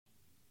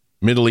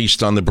Middle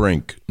East on the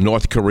brink.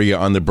 North Korea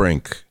on the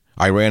brink.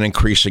 Iran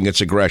increasing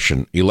its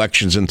aggression,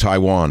 elections in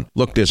Taiwan.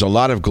 Look, there's a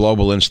lot of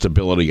global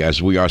instability as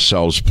we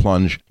ourselves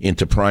plunge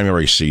into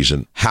primary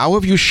season. How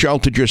have you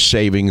sheltered your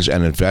savings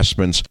and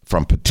investments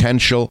from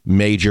potential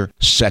major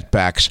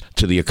setbacks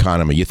to the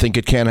economy? You think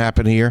it can't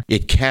happen here?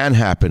 It can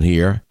happen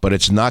here, but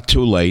it's not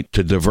too late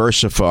to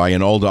diversify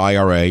an old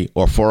IRA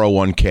or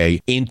 401k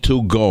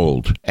into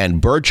gold.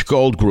 And Birch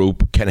Gold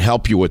Group can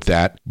help you with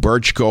that.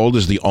 Birch Gold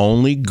is the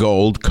only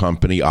gold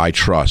company I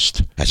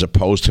trust. As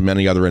opposed to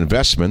many other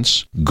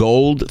investments, gold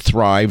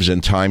thrives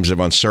in times of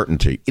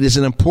uncertainty. It is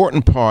an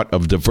important part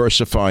of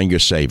diversifying your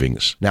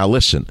savings. Now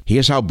listen,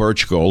 here's how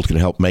Birch Gold can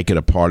help make it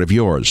a part of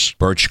yours.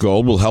 Birch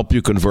Gold will help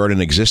you convert an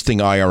existing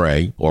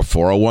IRA or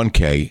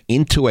 401k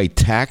into a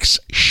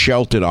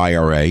tax-sheltered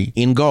IRA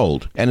in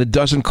gold. And it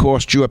doesn't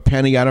cost you a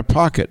penny out of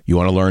pocket. You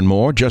want to learn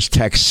more? Just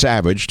text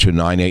SAVAGE to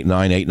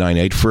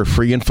 989-898 for a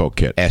free info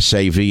kit.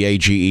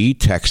 SAVAGE,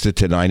 text it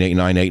to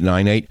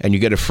 989-898 and you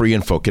get a free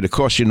info kit. It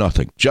costs you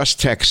nothing. Just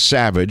text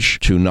SAVAGE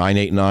to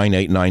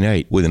 989-898.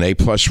 With an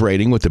A-plus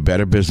rating with the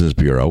Better Business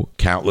Bureau,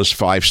 countless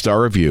 5-star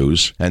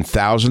reviews, and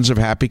thousands of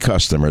happy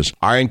customers,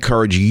 I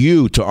encourage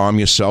you to arm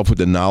yourself with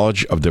the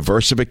knowledge of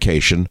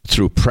diversification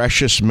through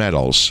precious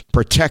metals.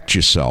 Protect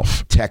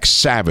yourself. Text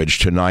SAVAGE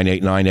to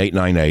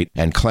 989-898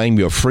 and claim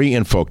your free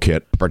info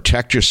kit.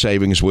 Protect your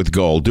savings with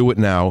gold. Do it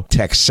now.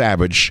 Text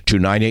SAVAGE to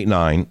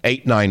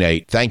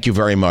 989-898. Thank you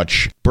very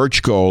much.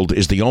 Birch Gold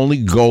is the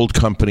only gold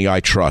company I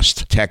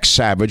trust. Text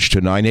SAVAGE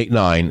to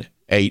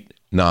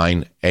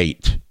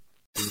 989-898.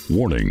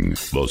 Warning,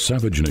 the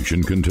Savage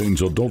Nation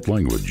contains adult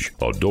language,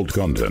 adult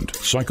content,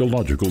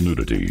 psychological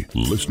nudity.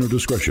 Listener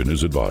discretion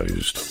is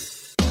advised.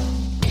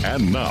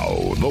 And now,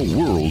 the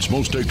world's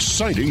most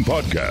exciting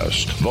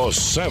podcast, The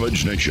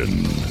Savage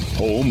Nation,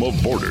 home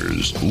of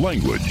borders,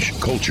 language,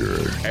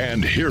 culture.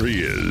 And here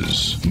he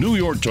is, New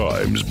York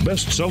Times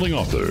best-selling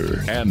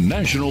author and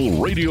National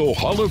Radio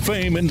Hall of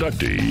Fame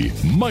inductee,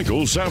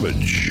 Michael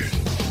Savage.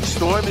 The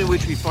storm in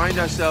which we find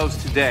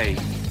ourselves today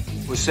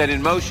was set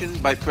in motion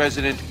by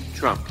President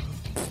Trump.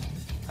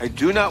 I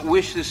do not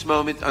wish this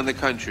moment on the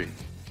country.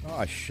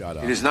 Oh, shut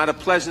up. It is not a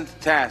pleasant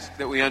task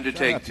that we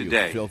undertake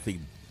today.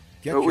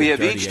 But we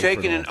have each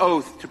taken an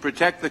oath to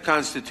protect the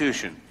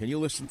Constitution. Can you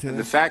listen to and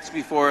this? The facts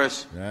before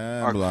us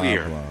are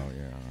clear.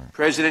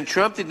 President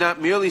Trump did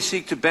not merely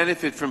seek to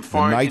benefit from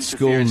foreign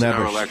interference in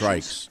our elections.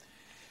 Strikes.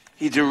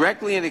 He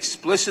directly and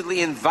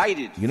explicitly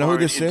invited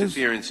foreign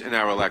interference in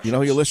our elections. You know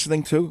who you're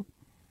listening to?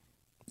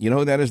 You know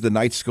who that is? The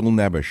night school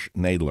nebbish,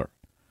 Nadler.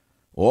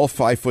 All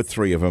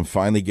 5'3" of them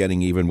finally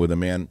getting even with a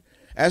man,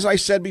 as I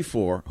said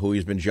before, who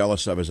he's been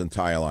jealous of his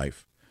entire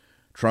life.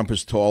 Trump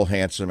is tall,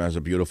 handsome, has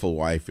a beautiful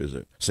wife, is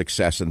a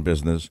success in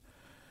business.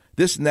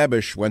 This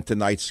nebbish went to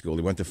night school.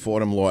 He went to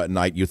Fordham Law at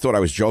night. You thought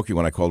I was joking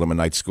when I called him a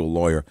night school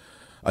lawyer.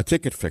 A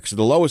ticket fixer,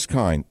 the lowest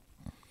kind.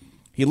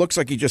 He looks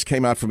like he just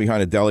came out from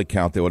behind a deli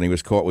counter when he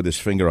was caught with his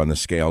finger on the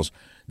scales.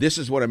 This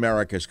is what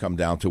America has come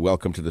down to.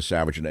 Welcome to the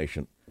Savage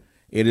Nation.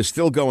 It is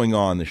still going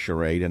on, the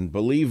charade, and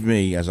believe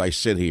me, as I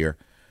sit here,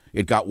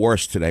 it got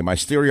worse today. My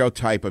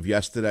stereotype of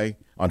yesterday,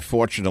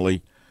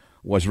 unfortunately,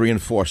 was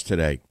reinforced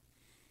today.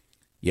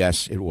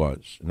 Yes, it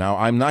was. Now,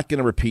 I'm not going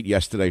to repeat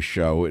yesterday's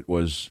show. It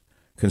was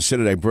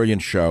considered a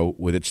brilliant show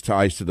with its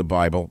ties to the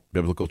Bible,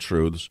 biblical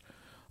truths,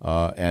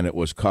 and it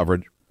was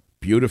covered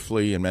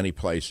beautifully in many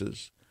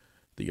places.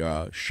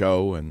 The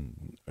show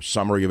and a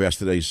summary of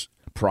yesterday's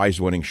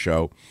prize-winning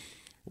show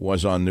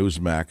was on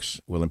Newsmax.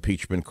 Will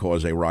impeachment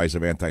cause a rise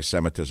of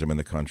anti-Semitism in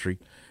the country?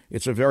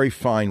 It's a very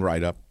fine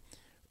write-up.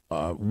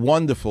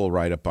 Wonderful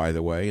write-up, by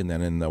the way. And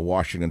then in the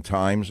Washington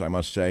Times, I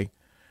must say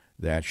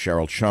that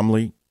Cheryl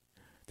Chumley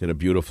did a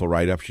beautiful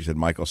write-up. She said,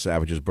 Michael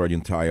Savage's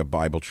brilliant tie of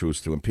Bible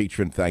truths to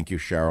impeachment. Thank you,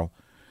 Cheryl.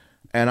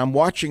 And I'm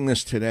watching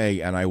this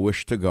today, and I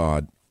wish to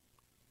God,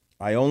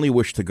 I only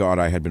wish to God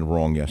I had been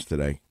wrong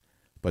yesterday.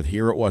 But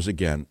here it was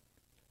again.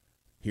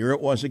 Here it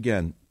was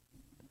again.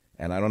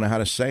 And I don't know how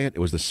to say it. It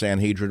was the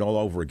Sanhedrin all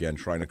over again,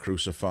 trying to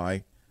crucify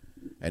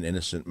an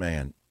innocent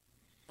man.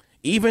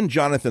 Even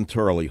Jonathan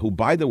Turley, who,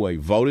 by the way,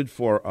 voted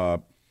for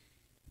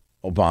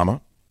Obama.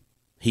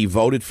 He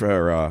voted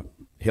for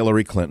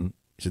Hillary Clinton.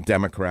 He's a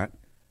Democrat.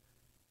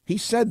 He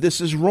said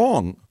this is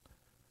wrong.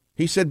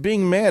 He said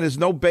being mad is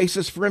no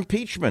basis for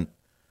impeachment.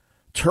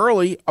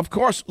 Turley, of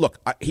course, look,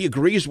 he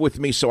agrees with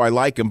me, so I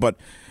like him, but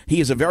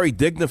he is a very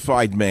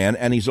dignified man,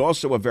 and he's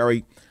also a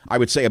very, I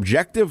would say,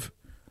 objective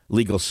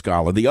legal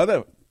scholar. The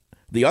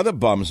other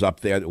bums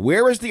up there,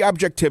 where is the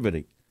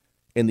objectivity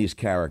in these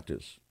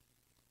characters?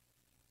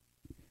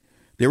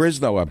 There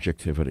is no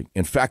objectivity.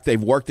 In fact,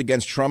 they've worked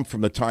against Trump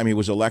from the time he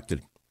was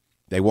elected.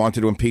 They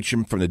wanted to impeach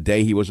him from the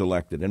day he was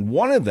elected. And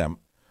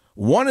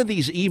one of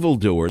these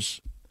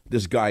evildoers,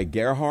 this guy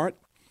Gerhardt,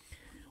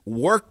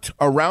 worked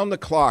around the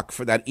clock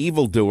for that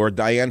evildoer,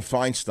 Dianne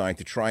Feinstein,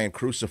 to try and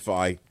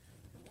crucify,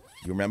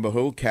 you remember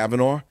who?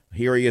 Kavanaugh?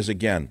 Here he is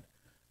again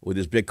with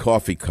his big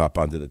coffee cup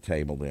under the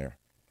table there.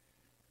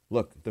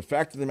 Look, the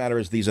fact of the matter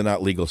is these are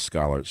not legal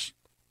scholars.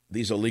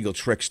 These are legal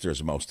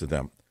tricksters, most of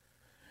them.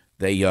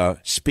 They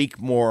speak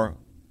more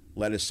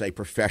let us say,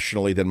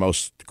 professionally than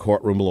most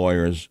courtroom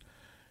lawyers.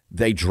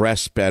 They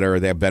dress better.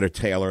 They're better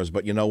tailors.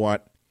 But you know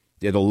what?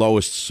 They're the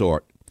lowest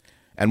sort.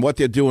 And what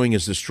they're doing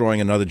is destroying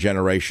another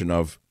generation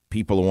of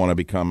people who want to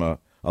become a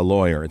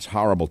lawyer. It's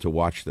horrible to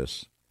watch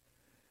this.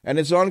 And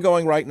it's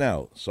ongoing right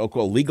now.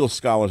 So-called legal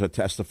scholars are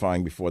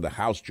testifying before the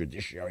House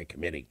Judiciary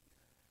Committee.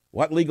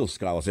 What legal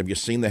scholars? Have you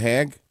seen the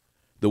hag,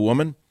 the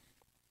woman?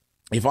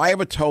 If I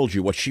ever told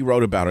you what she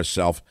wrote about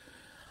herself,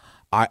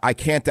 I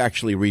can't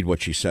actually read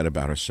what she said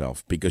about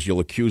herself because you'll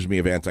accuse me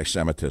of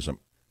anti-Semitism.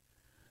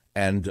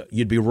 And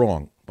you'd be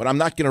wrong. But I'm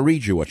not going to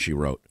read you what she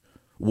wrote.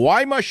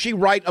 Why must she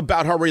write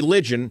about her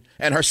religion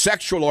and her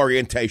sexual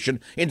orientation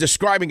in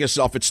describing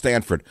herself at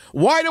Stanford?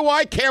 Why do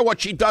I care what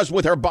she does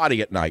with her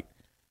body at night?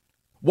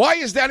 Why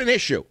is that an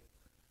issue?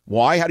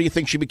 Why? How do you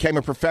think she became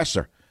a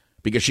professor?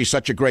 Because she's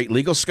such a great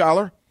legal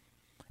scholar?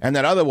 And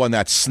that other one,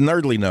 that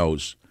snurdly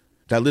nose,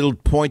 that little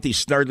pointy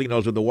snurdly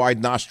nose with the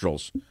wide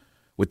nostrils,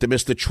 with the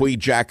Mr. Tweed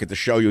jacket to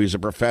show you he's a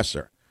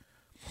professor.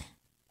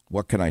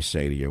 What can I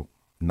say to you?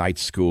 Night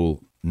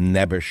school,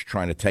 nebbish,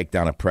 trying to take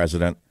down a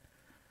president.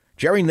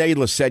 Jerry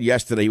Nadler said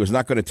yesterday he was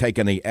not going to take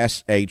any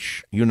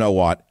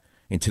you-know-what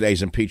in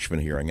today's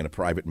impeachment hearing in a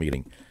private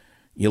meeting.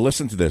 You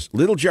listen to this.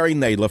 Little Jerry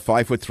Nadler,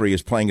 5'3",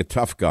 is playing a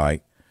tough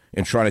guy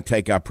in trying to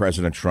take out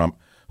President Trump,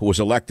 who was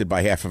elected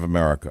by half of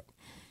America.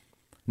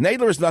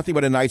 Nadler is nothing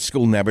but a night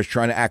school nebbish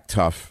trying to act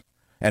tough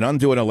and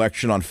undo an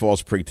election on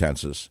false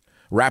pretenses,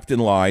 wrapped in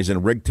lies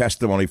and rigged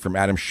testimony from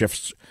Adam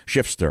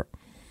Schiffster.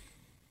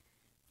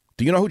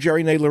 Do you know who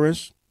Jerry Nadler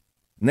is?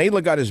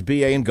 Nadler got his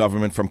B.A. in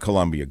government from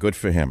Columbia. Good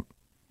for him.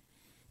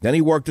 Then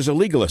he worked as a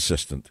legal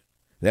assistant.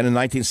 Then in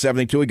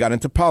 1972, he got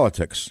into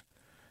politics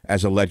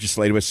as a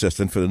legislative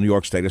assistant for the New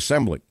York State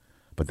Assembly.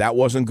 But that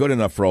wasn't good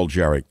enough for old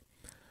Jerry.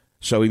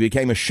 So he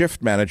became a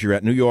shift manager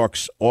at New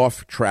York's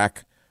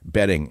off-track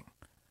betting.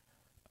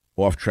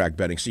 Off-track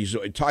betting. So he's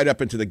tied up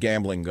into the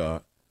gambling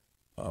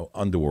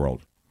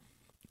underworld.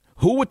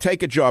 Who would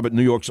take a job at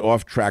New York's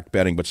off-track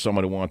betting but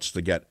someone who wants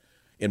to get,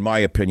 in my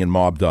opinion,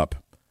 mobbed up?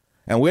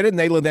 And where did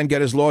Nadler then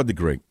get his law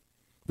degree?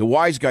 The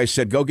wise guy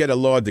said, go get a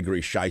law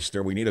degree,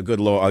 shyster. We need a good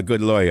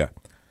lawyer.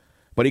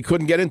 But he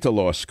couldn't get into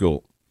law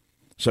school.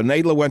 So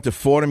Nadler went to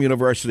Fordham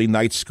University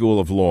Knight School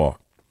of Law.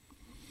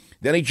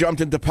 Then he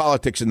jumped into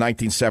politics in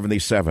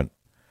 1977.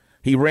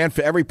 He ran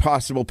for every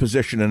possible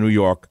position in New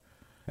York,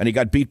 and he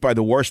got beat by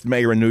the worst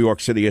mayor in New York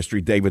City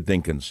history, David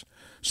Dinkins.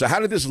 So how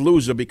did this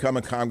loser become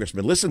a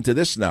congressman? Listen to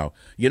this now.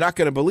 You're not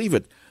going to believe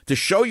it. To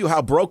show you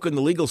how broken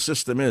the legal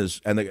system is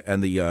and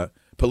the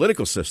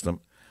political system,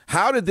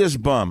 how did this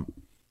bum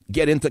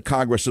get into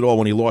Congress at all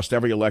when he lost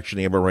every election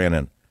he ever ran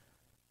in?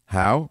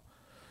 How?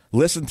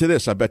 Listen to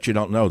this. I bet you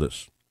don't know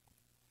this.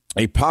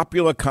 A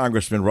popular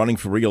congressman running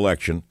for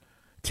re-election,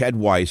 Ted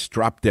Weiss,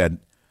 dropped dead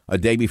a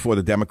day before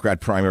the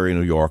Democrat primary in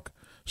New York.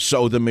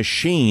 So the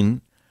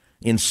machine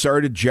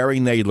inserted Jerry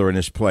Nadler in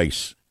his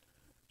place.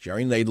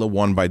 Jerry Nadler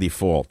won by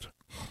default.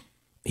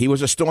 He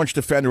was a staunch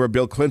defender of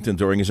Bill Clinton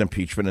during his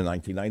impeachment in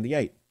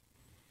 1998,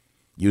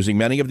 using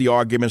many of the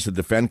arguments to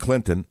defend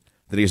Clinton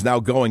that he is now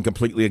going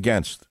completely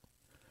against.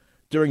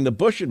 During the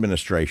Bush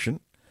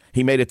administration,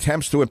 he made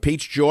attempts to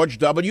impeach George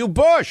W.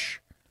 Bush.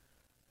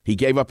 He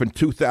gave up in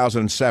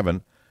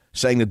 2007,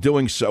 saying that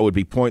doing so would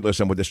be pointless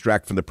and would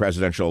distract from the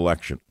presidential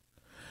election.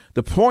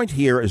 The point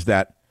here is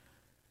that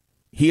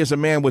he is a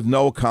man with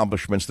no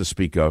accomplishments to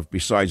speak of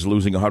besides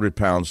losing 100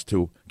 pounds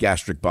to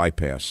gastric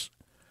bypass.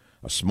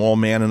 A small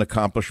man in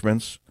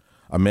accomplishments,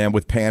 a man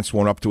with pants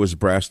worn up to his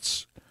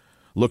breasts,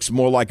 looks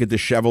more like a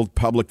disheveled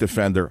public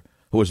defender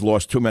who has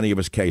lost too many of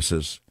his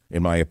cases,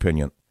 in my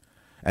opinion.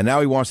 And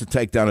now he wants to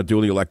take down a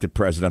duly elected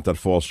president on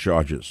false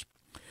charges.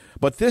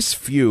 But this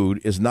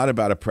feud is not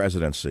about a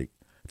presidency.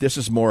 This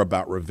is more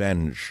about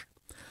revenge.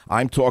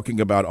 I'm talking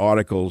about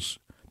articles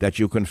that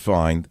you can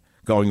find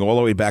going all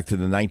the way back to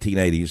the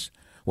 1980s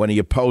when he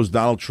opposed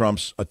Donald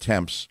Trump's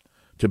attempts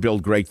to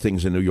build great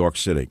things in New York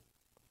City.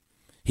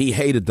 He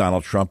hated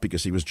Donald Trump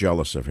because he was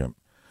jealous of him.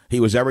 He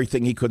was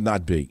everything he could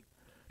not be.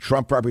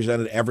 Trump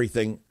represented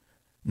everything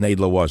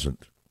Nadler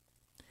wasn't.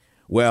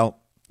 Well,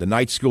 the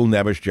night school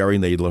nebbish Jerry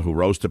Nadler, who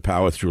rose to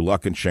power through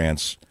luck and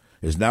chance,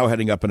 is now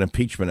heading up an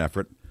impeachment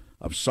effort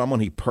of someone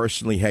he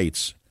personally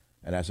hates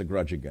and has a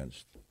grudge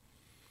against.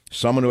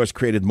 Someone who has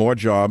created more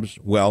jobs,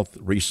 wealth,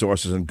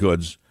 resources, and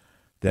goods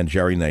than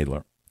Jerry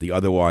Nadler, the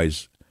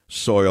otherwise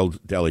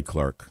soiled deli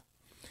clerk.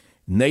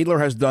 Nadler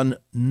has done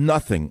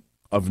nothing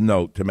of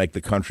note to make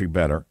the country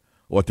better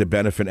or to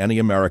benefit any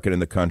American in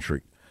the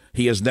country.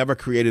 He has never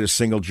created a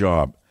single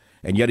job,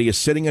 and yet he is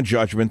sitting in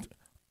judgment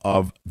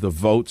of the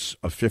votes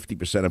of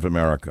 50% of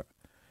America,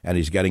 and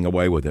he's getting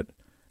away with it,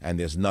 and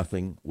there's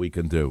nothing we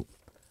can do.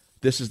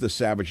 This is the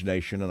Savage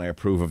Nation, and I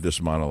approve of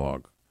this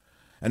monologue.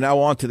 And now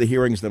on to the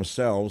hearings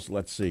themselves.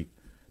 Let's see.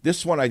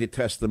 This one I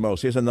detest the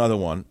most. Here's another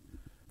one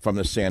from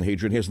the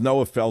Sanhedrin. Here's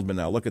Noah Feldman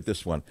now. Look at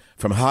this one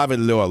from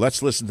Harvard Law.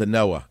 Let's listen to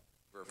Noah.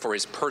 For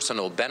his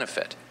personal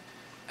benefit.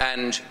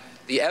 And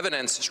The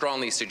evidence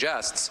strongly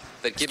suggests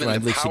that given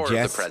the power of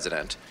the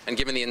president and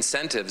given the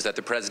incentives that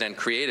the president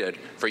created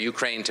for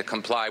Ukraine to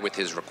comply with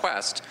his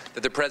request,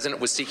 that the president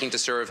was seeking to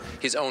serve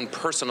his own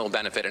personal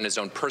benefit and his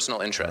own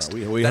personal interest.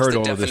 We heard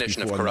all of this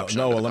before.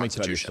 Noah, let me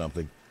tell you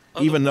something.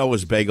 Even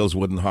Noah's Bagels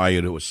wouldn't hire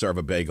you to serve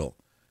a bagel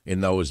in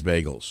Noah's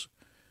Bagels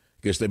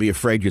because they'd be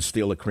afraid you'd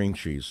steal the cream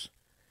cheese.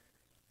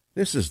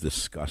 This is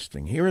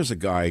disgusting. Here is a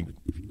guy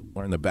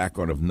wearing the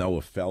background of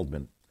Noah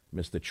Feldman,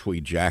 Mr.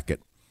 Tweed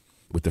Jacket,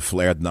 with the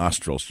flared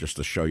nostrils, just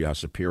to show you how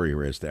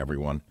superior he is to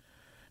everyone.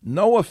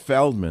 Noah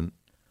Feldman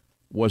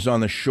was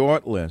on the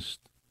short list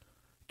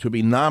to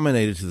be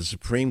nominated to the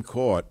Supreme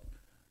Court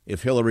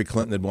if Hillary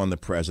Clinton had won the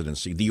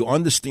presidency. Do you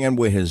understand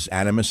where his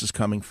animus is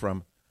coming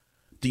from?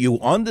 Do you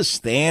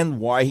understand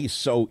why he's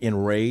so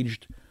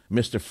enraged,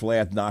 Mr.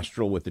 Flared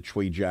Nostril with the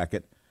tweed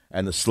jacket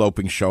and the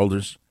sloping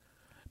shoulders?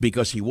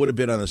 Because he would have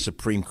been on the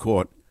Supreme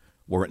Court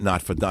were it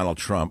not for Donald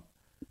Trump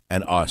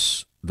and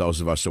us,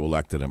 those of us who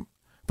elected him.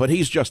 But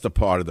he's just a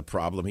part of the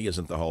problem. He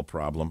isn't the whole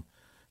problem.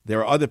 There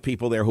are other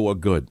people there who are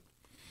good.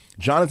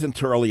 Jonathan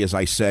Turley, as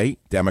I say,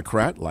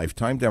 Democrat,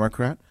 lifetime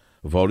Democrat,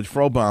 voted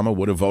for Obama,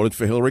 would have voted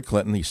for Hillary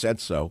Clinton. He said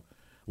so.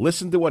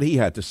 Listen to what he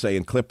had to say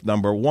in clip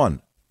number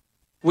 1.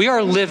 We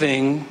are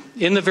living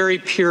in the very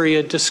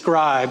period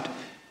described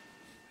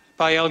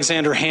by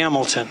Alexander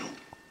Hamilton,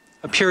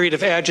 a period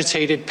of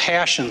agitated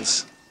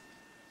passions.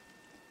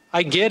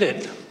 I get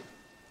it.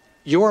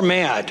 You're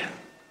mad.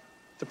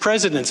 The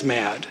president's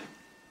mad.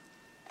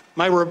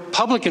 My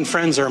Republican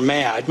friends are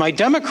mad. My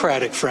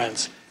Democratic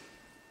friends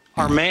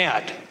are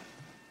mad.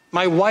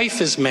 My wife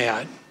is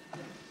mad.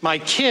 My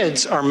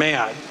kids are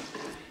mad.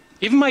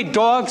 Even my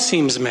dog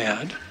seems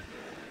mad.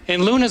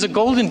 And Luna's a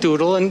golden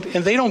doodle, and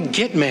they don't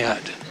get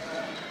mad.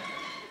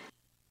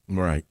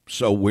 Right.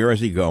 So where is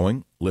he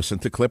going? Listen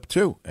to clip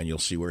 2, and you'll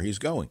see where he's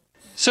going.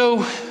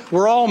 So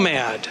we're all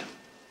mad.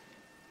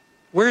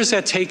 Where has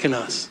that taken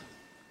us?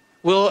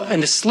 Will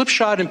a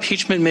slipshod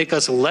impeachment make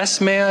us less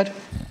mad?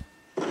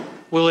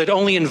 Will it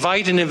only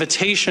invite an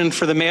invitation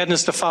for the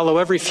madness to follow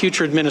every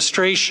future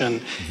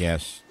administration?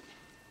 Yes.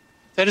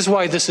 That is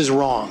why this is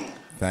wrong.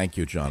 Thank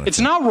you, Jonathan. It's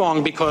not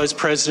wrong because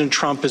President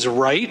Trump is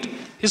right.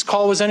 His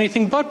call was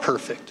anything but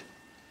perfect.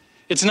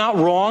 It's not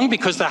wrong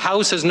because the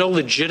House has no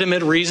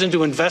legitimate reason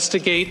to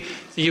investigate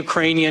the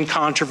Ukrainian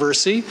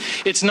controversy.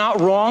 It's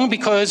not wrong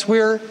because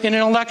we're in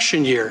an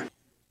election year.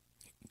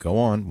 Go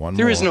on, one more.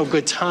 There is no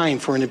good time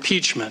for an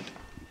impeachment.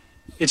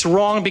 It's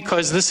wrong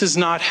because this is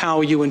not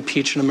how you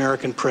impeach an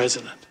American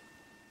president.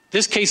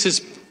 This case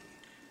is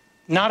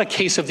not a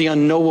case of the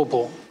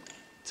unknowable.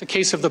 It's a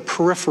case of the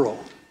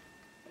peripheral.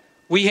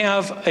 We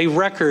have a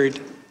record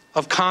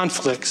of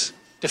conflicts,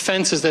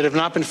 defenses that have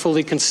not been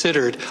fully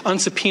considered,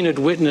 unsubpoenaed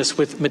witness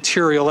with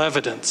material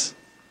evidence.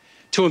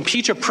 To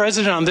impeach a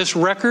president on this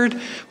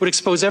record would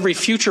expose every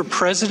future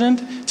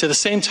president to the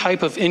same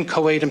type of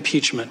inchoate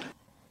impeachment.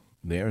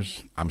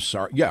 I'm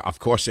sorry. Yeah, of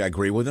course I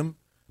agree with him.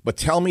 But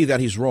tell me that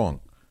he's wrong.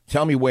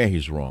 Tell me where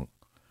he's wrong.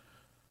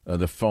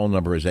 The phone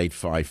number is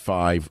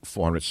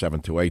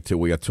 855-400-7282.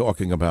 We are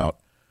talking about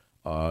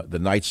the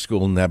night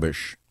school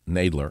nebbish,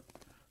 Nadler,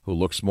 who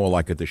looks more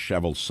like a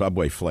disheveled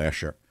subway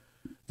flasher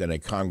than a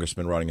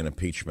congressman running an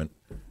impeachment.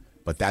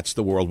 But that's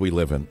the world we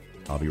live in.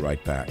 I'll be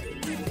right back.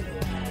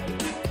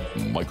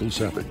 Michael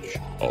Savage,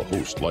 a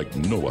host like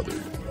no other.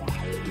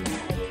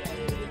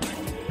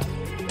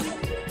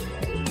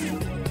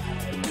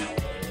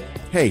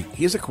 Hey,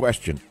 here's a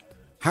question.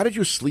 How did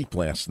you sleep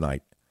last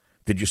night?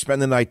 Did you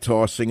spend the night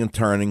tossing and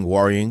turning,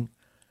 worrying?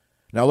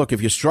 Now, look,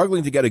 if you're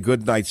struggling to get a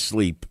good night's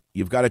sleep,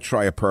 you've got to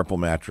try a Purple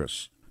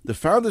mattress. The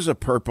founders of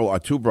Purple are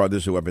two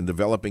brothers who have been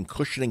developing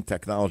cushioning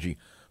technology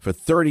for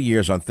 30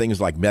 years on things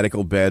like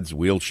medical beds,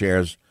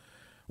 wheelchairs.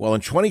 Well,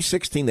 in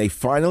 2016, they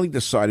finally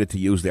decided to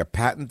use their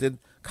patented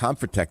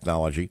comfort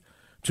technology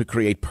to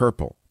create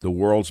Purple, the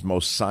world's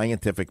most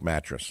scientific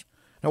mattress.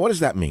 Now, what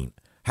does that mean?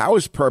 How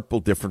is Purple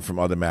different from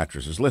other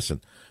mattresses? Listen,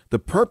 the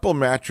Purple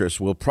mattress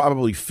will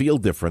probably feel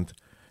different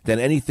than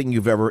anything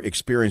you've ever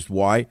experienced.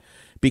 Why?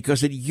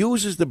 Because it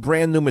uses the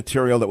brand new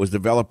material that was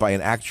developed by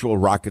an actual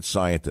rocket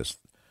scientist.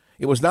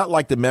 It was not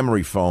like the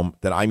memory foam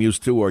that I'm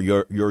used to or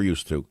you're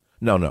used to.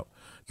 No.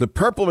 The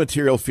Purple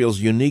material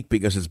feels unique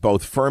because it's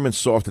both firm and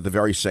soft at the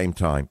very same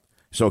time.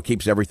 So it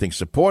keeps everything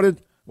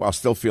supported while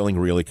still feeling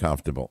really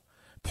comfortable.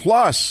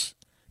 Plus,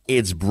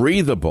 it's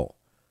breathable.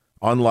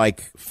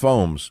 Unlike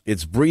foams,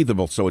 it's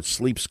breathable, so it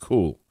sleeps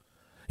cool.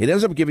 It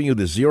ends up giving you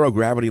the zero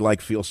gravity-like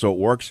feel, so it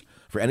works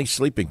for any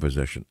sleeping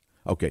position.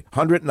 Okay,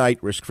 100-night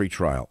risk-free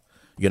trial.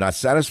 You're not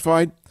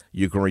satisfied?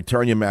 You can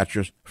return your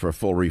mattress for a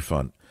full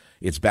refund.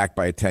 It's backed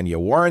by a 10-year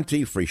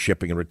warranty, free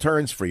shipping and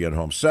returns, free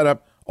at-home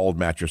setup, old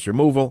mattress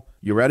removal.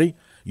 You ready?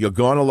 You're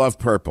going to love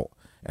Purple.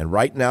 And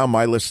right now,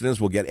 my listeners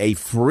will get a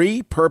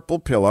free Purple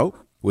pillow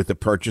with the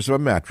purchase of a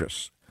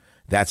mattress.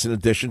 That's in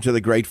addition to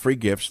the great free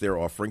gifts they're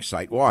offering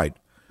site-wide.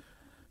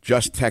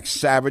 Just text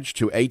SAVAGE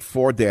to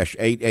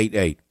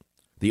 84-888.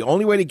 The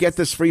only way to get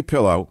this free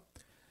pillow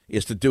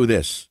is to do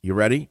this. You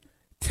ready?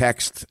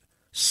 Text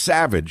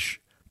SAVAGE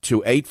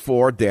to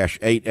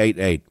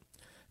 84-888.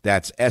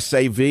 That's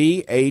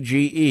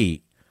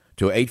SAVAGE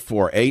to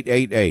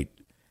 84888.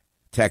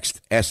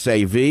 Text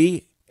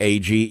SAVAGE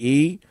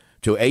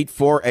to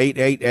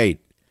 84888.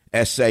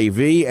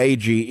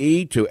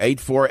 SAVAGE to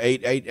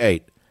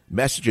 84888.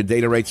 Message and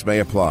data rates may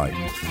apply.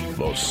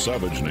 The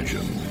Savage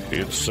Nation.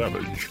 It's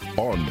Savage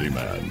on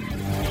Demand.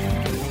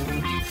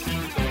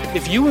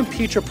 If you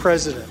impeach a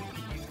president,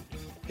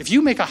 if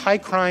you make a high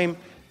crime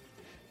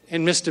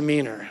and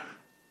misdemeanor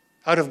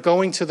out of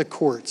going to the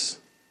courts,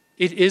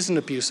 it is an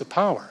abuse of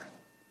power.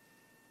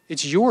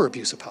 It's your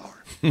abuse of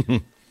power.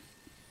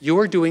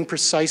 You're doing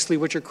precisely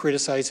what you're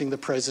criticizing the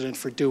president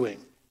for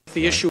doing.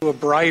 The issue of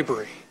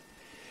bribery.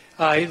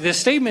 The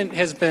statement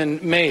has been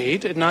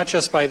made, not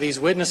just by these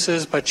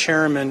witnesses, but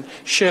Chairman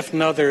Schiff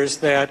and others,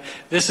 that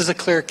this is a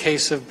clear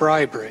case of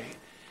bribery.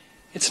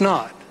 It's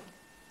not.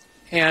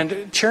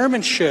 And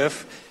Chairman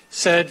Schiff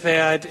said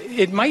that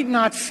it might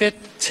not fit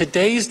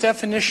today's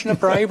definition of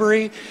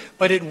bribery,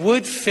 but it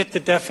would fit the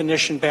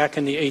definition back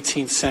in the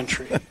 18th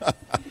century.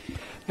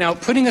 Now,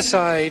 putting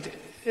aside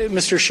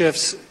Mr.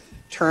 Schiff's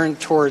turn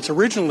towards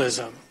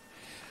originalism,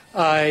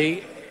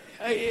 I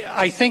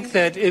think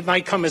that it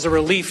might come as a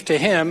relief to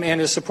him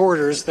and his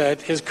supporters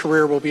that his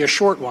career will be a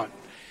short one,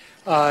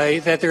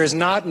 that there is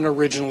not an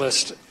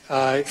originalist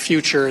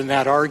future in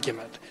that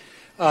argument.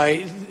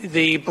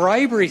 The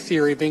bribery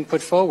theory being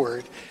put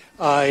forward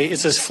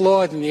is as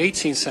flawed in the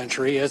 18th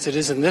century as it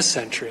is in this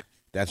century.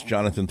 That's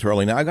Jonathan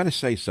Turley. Now, I got to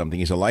say something.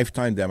 He's a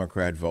lifetime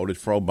Democrat, voted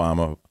for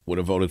Obama, would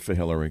have voted for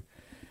Hillary.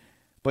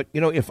 But,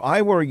 you know, if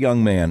I were a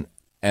young man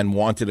and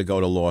wanted to go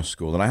to law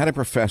school, and I had a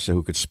professor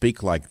who could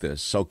speak like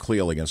this so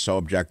clearly and so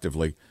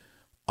objectively,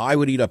 I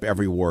would eat up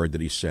every word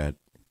that he said.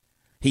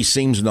 He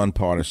seems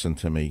nonpartisan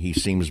to me. He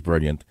seems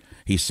brilliant.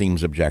 He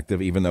seems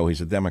objective, even though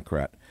he's a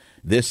Democrat.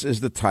 This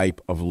is the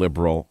type of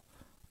liberal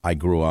I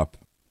grew up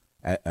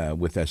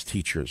with as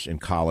teachers in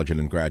college and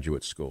in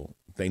graduate school.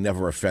 They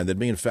never offended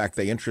me. In fact,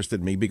 they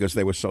interested me because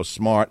they were so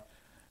smart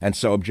and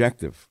so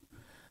objective.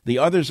 The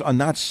others are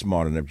not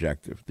smart and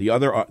objective. The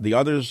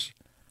others,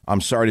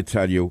 I'm sorry to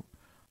tell you,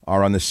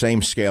 are on the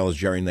same scale as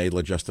Jerry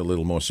Nadler, just a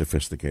little more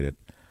sophisticated.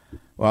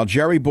 While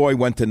Jerry Boy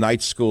went to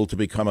night school to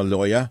become a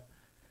lawyer,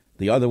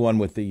 the other one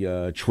with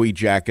the tweed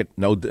jacket,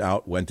 no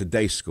doubt, went to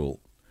day school.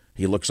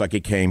 He looks like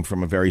he came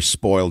from a very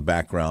spoiled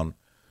background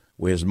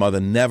where his mother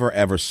never,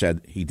 ever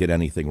said he did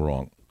anything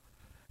wrong.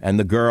 And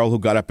the girl who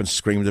got up and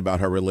screamed about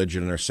her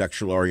religion and her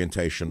sexual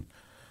orientation,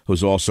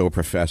 who's also a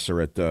professor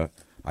at,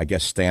 I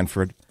guess,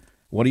 Stanford,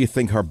 what do you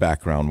think her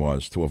background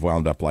was to have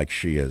wound up like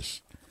she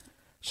is?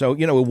 So,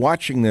 you know, we're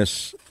watching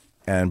this,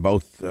 and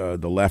both the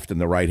left and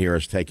the right here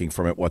is taking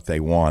from it what they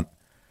want.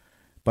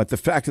 But the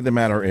fact of the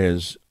matter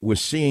is, we're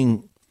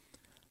seeing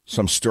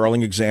some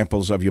sterling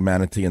examples of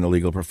humanity in the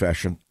legal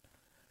profession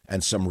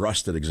and some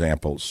rusted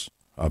examples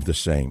of the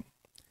same.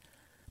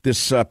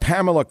 This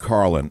Pamela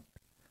Karlan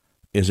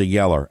is a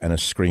yeller and a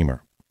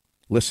screamer.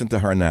 Listen to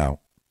her now.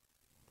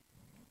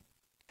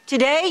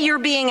 Today, you're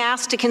being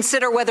asked to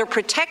consider whether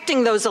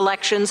protecting those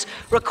elections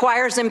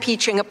requires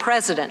impeaching a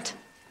president.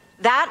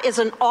 That is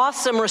an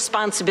awesome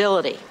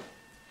responsibility.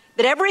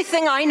 But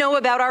everything I know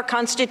about our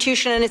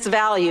Constitution and its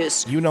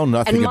values, you know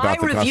nothing and about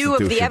the my review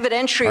of the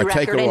evidentiary record,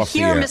 take her and off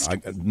here,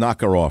 the air.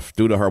 Knock her off.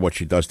 Do to her what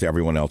she does to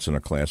everyone else in her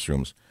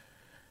classrooms.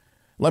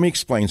 Let me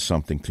explain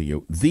something to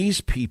you.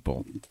 These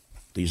people,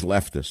 these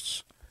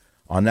leftists,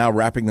 are now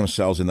wrapping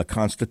themselves in the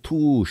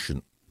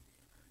Constitution.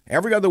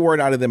 Every other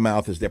word out of their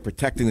mouth is they're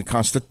protecting the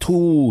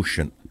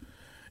Constitution.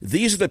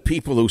 These are the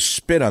people who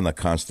spit on the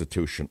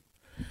Constitution.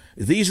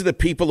 These are the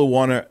people who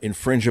want to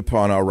infringe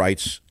upon our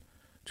rights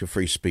to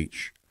free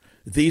speech.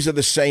 These are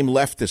the same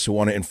leftists who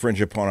want to infringe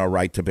upon our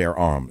right to bear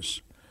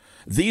arms.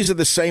 These are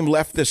the same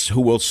leftists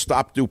who will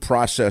stop due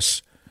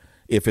process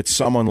if it's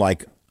someone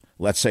like,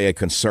 let's say, a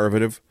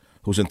conservative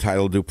who's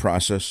entitled to due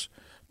process,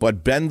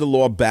 but bend the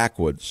law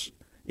backwards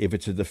if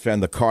it's to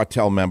defend the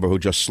cartel member who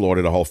just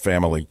slaughtered a whole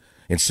family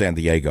in San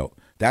Diego.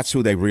 That's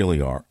who they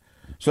really are.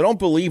 So don't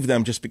believe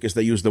them just because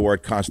they use the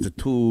word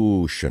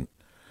Constitution.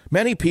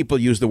 Many people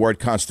use the word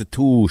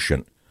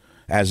Constitution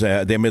as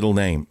their middle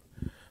name.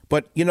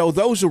 But, you know,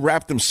 those who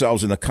wrap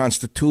themselves in the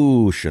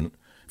Constitution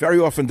very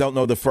often don't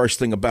know the first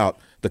thing about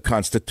the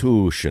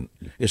Constitution.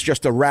 It's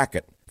just a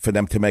racket for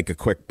them to make a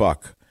quick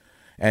buck.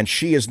 And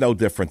she is no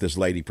different, this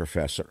lady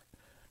professor,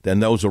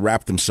 than those who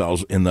wrap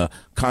themselves in the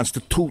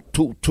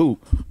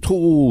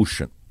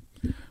Constitution.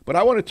 But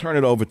I want to turn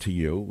it over to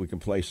you. We can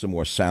play some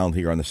more sound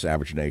here on the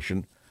Savage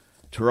Nation.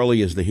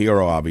 Turley is the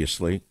hero,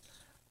 obviously,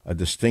 a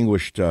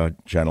distinguished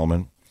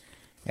gentleman.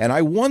 And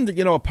I wonder,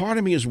 you know, a part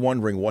of me is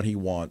wondering what he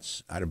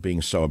wants out of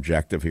being so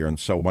objective here and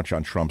so much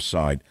on Trump's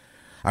side.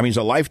 I mean, he's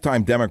a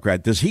lifetime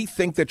Democrat. Does he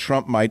think that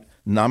Trump might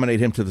nominate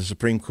him to the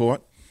Supreme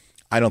Court?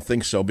 I don't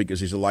think so,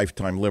 because he's a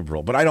lifetime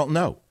liberal. But I don't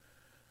know.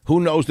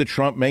 Who knows that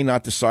Trump may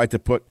not decide to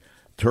put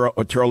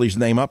Turley's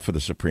name up for the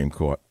Supreme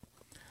Court?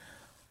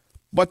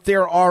 But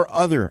there are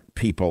other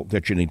people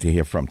that you need to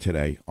hear from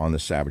today on the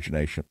Savage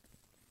Nation,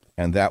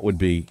 and that would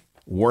be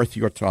worth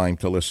your time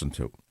to listen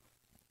to.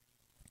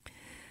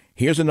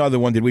 Here's another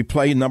one. Did we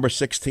play number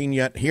 16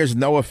 yet? Here's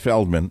Noah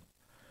Feldman,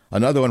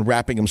 another one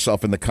wrapping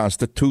himself in the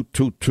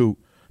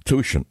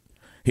Constitution.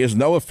 Here's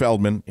Noah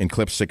Feldman in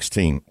clip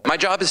 16. My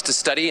job is to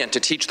study and to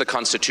teach the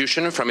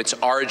Constitution from its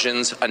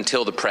origins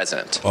until the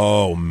present.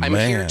 Oh, man.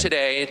 I'm here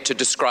today to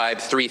describe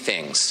three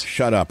things.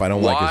 Shut up. I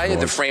don't like his voice.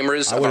 Why the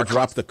framers I would have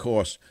dropped the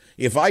course.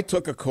 If I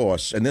took a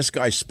course and this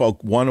guy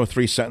spoke 1 or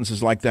 3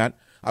 sentences like that,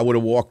 I would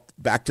have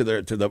walked back to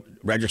the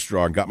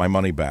registrar and got my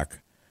money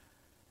back.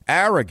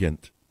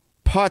 Arrogant,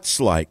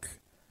 putz-like,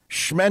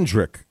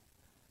 schmendrick.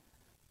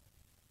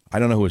 I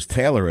don't know who his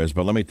tailor is,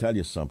 but let me tell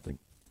you something.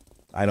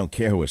 I don't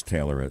care who his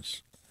tailor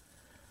is.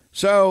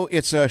 So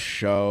it's a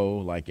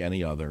show like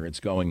any other. It's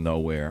going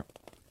nowhere.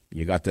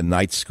 You got the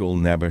night school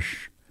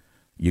nebbish.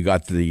 You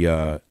got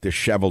the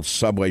disheveled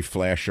subway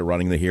flasher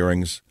running the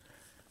hearings.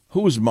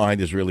 Whose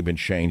mind has really been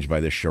changed by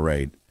this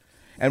charade?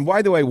 And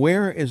by the way,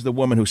 where is the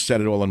woman who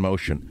set it all in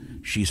motion?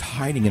 She's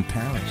hiding in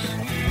Paris.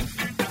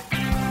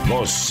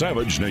 The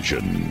Savage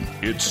Nation.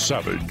 It's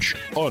savage,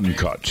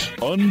 uncut,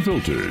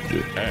 unfiltered,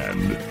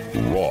 and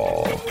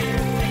raw.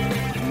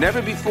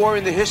 Never before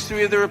in the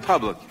history of the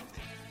Republic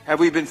have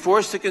we been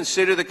forced to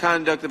consider the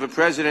conduct of a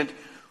president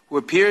who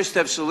appears to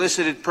have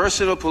solicited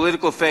personal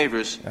political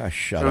favors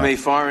from a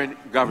foreign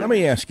government. Let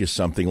me ask you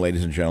something,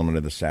 ladies and gentlemen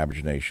of the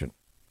Savage Nation.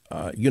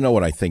 You know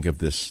what I think of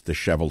this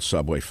disheveled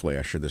subway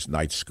flasher, this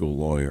night school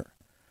lawyer.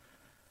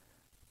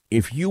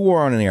 If you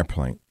were on an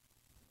airplane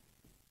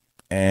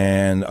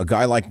and a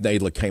guy like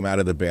Nadler came out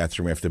of the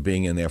bathroom after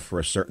being in there for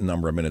a certain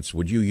number of minutes,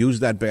 would you use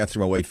that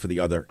bathroom or wait for the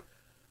other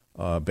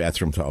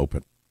bathroom to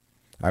open?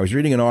 I was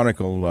reading an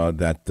article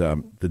that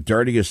the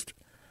dirtiest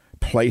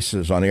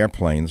places on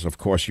airplanes, of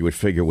course, you would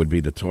figure would be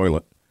the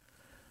toilet.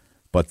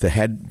 But the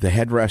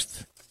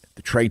headrest,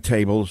 the tray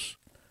tables,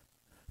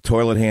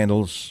 toilet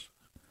handles,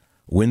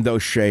 window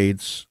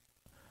shades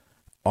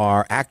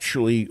are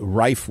actually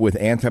rife with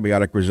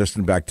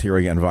antibiotic-resistant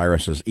bacteria and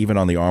viruses, even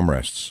on the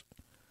armrests.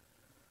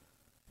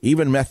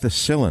 Even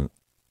methicillin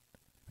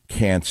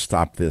can't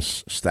stop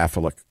this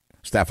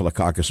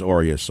Staphylococcus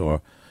aureus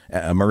or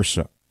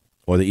MRSA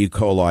or the E.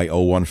 coli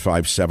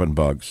 0157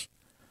 bugs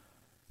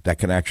that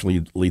can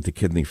actually lead to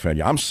kidney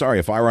failure. I'm sorry,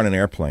 if I were on an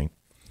airplane,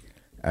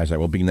 as I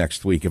will be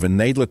next week, if a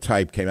Nadler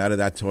type came out of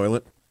that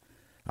toilet,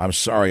 I'm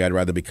sorry, I'd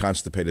rather be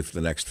constipated for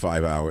the next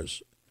 5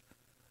 hours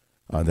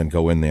than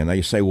go in there. Now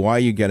you say, why are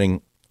you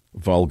getting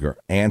vulgar?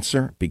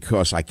 Answer,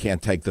 because I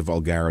can't take the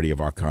vulgarity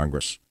of our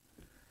Congress.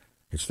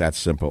 It's that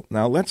simple.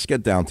 Now let's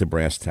get down to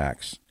brass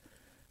tacks.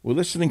 We're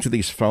listening to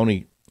these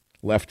phony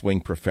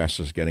left-wing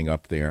professors getting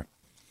up there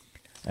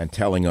and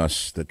telling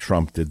us that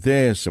Trump did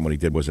this and what he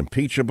did was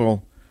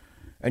impeachable.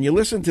 And you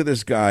listen to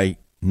this guy,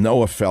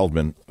 Noah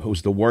Feldman,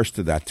 who's the worst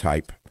of that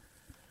type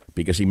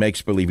because he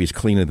makes believe he's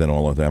cleaner than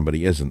all of them, but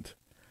he isn't.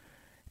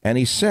 And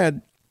he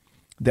said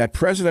that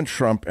President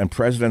Trump and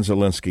President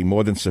Zelensky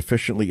more than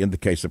sufficiently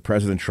indicates that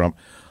President Trump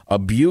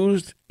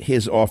abused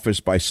his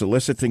office by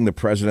soliciting the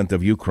president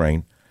of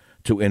Ukraine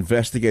to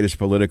investigate his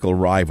political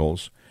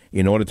rivals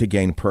in order to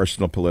gain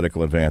personal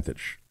political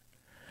advantage.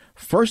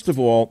 First of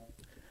all,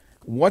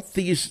 what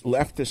these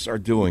leftists are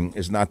doing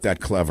is not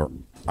that clever.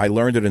 I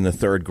learned it in the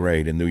 3rd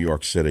grade in New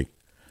York City,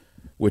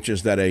 which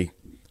is that a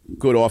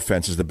good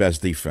offense is the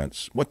best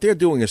defense. What they're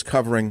doing is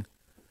covering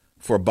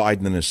for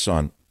Biden and his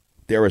son.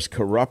 They're as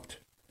corrupt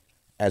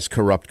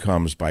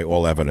comes by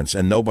all evidence,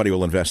 and nobody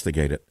will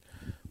investigate it.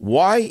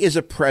 Why is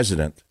a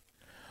president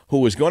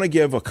who is going to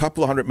give a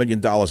couple of $100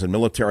 million in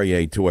military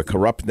aid to a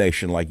corrupt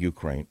nation like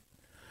Ukraine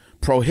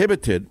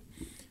prohibited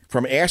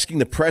from asking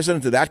the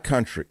president of that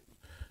country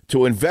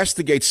to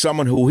investigate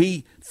someone who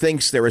he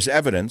thinks there is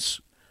evidence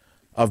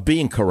of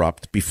being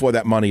corrupt before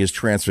that money is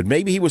transferred?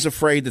 Maybe he was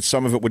afraid that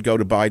some of it would go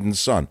to Biden's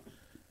son.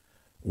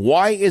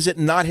 Why is it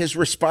not his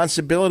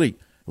responsibility,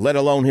 let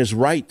alone his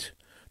right,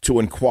 to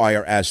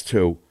inquire as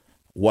to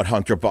what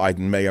Hunter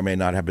Biden may or may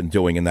not have been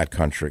doing in that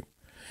country?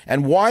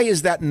 And why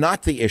is that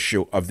not the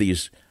issue of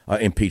these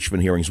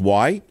impeachment hearings?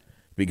 Why?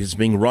 Because it's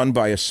being run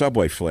by a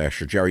subway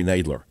flasher, Jerry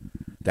Nadler.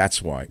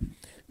 That's why.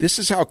 This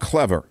is how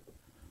clever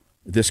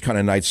this kind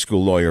of night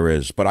school lawyer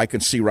is. But I can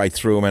see right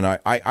through him. And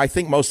I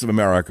think most of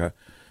America,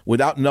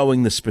 without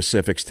knowing the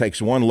specifics,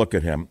 takes one look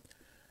at him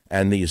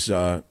and these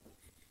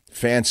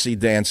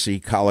fancy-dancy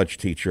college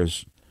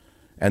teachers,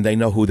 and they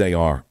know who they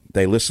are.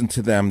 They listen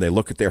to them. They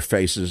look at their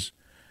faces.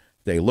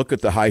 They look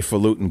at the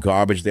highfalutin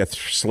garbage they're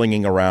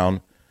slinging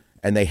around,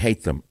 and they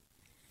hate them.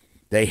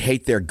 They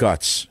hate their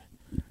guts.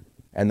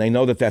 And they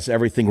know that that's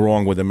everything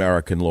wrong with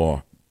American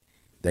law.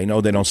 They know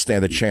they don't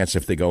stand a chance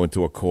if they go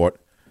into a court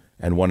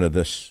and one of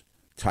this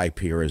type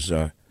here is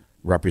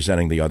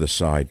representing the other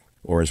side,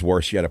 or is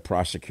worse yet, a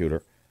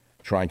prosecutor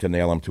trying to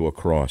nail him to a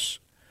cross.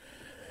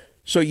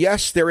 So,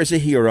 yes, there is a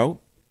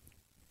hero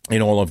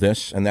in all of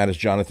this, and that is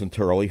Jonathan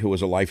Turley, who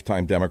was a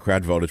lifetime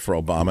Democrat, voted for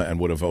Obama, and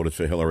would have voted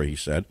for Hillary, he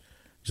said.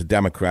 He's a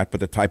Democrat, but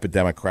the type of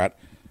Democrat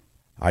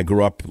I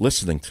grew up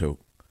listening to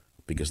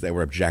because they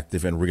were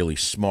objective and really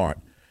smart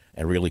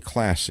and really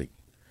classy.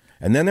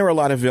 And then there are a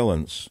lot of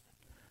villains.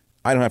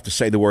 I don't have to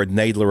say the word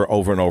Nadler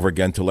over and over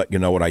again to let you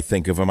know what I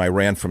think of him. I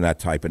ran from that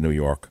type in New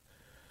York.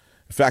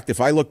 In fact,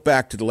 if I look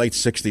back to the late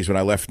 60s when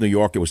I left New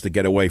York, it was to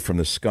get away from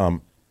the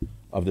scum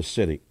of the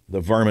city,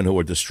 the vermin who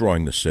were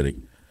destroying the city.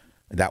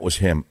 That was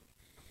him.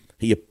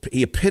 He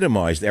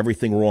epitomized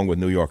everything wrong with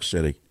New York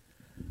City.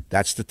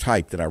 That's the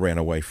type that I ran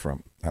away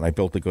from. And I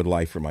built a good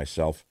life for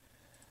myself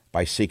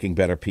by seeking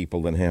better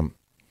people than him.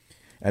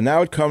 And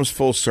now it comes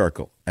full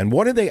circle. And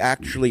what are they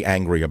actually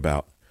angry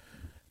about?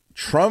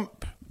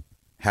 Trump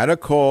had a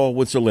call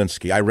with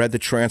Zelensky. I read the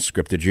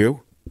transcript. Did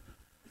you?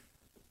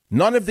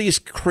 None of these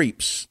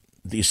creeps,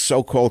 these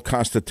so-called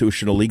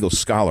constitutional legal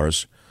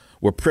scholars,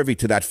 were privy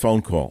to that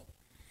phone call.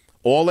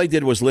 All they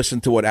did was listen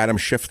to what Adam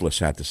Shiftless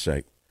had to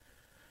say.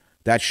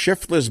 That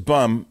shiftless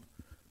bum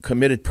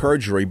committed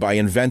perjury by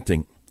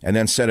inventing and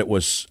then said it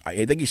was,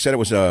 I think he said it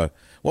was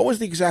what was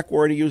the exact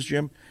word he used,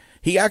 Jim?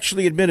 He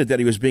actually admitted that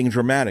he was being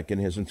dramatic in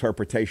his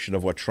interpretation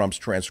of what Trump's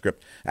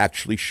transcript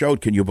actually showed.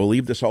 Can you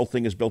believe this whole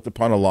thing is built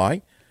upon a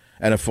lie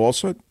and a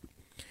falsehood?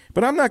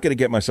 But I'm not going to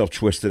get myself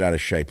twisted out of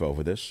shape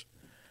over this.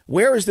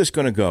 Where is this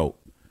going to go?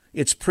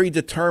 It's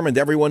predetermined.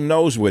 Everyone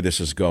knows where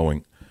this is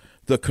going.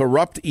 The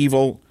corrupt,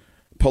 evil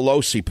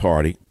Pelosi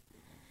party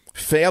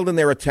failed in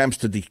their attempts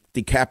to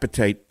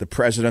decapitate the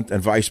president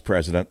and vice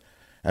president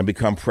and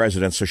become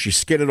president, so she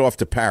skidded off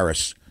to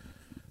Paris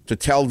to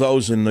tell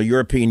those in the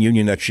European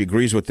Union that she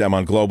agrees with them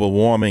on global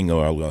warming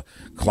or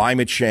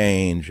climate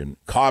change and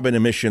carbon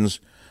emissions,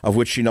 of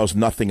which she knows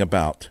nothing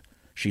about.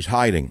 She's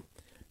hiding.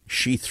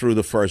 She threw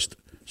the first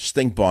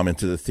stink bomb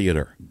into the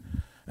theater.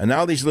 And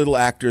now these little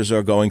actors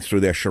are going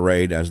through their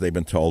charade as they've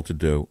been told to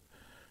do.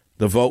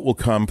 The vote will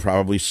come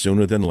probably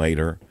sooner than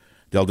later.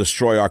 They'll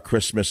destroy our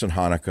Christmas and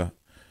Hanukkah.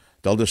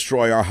 They'll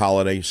destroy our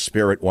holiday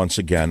spirit once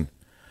again.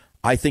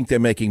 I think they're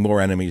making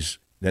more enemies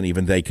than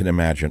even they can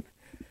imagine.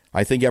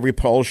 I think every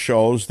poll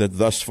shows that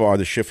thus far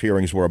the Schiff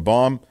hearings were a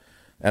bomb,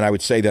 and I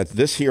would say that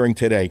this hearing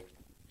today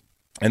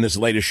and this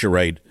latest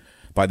charade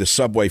by the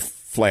subway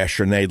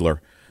flasher Nadler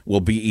will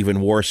be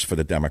even worse for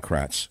the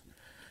Democrats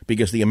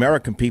because the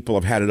American people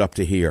have had it up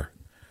to here.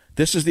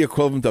 This is the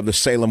equivalent of the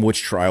Salem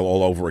witch trial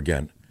all over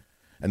again.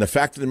 And the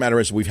fact of the matter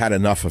is we've had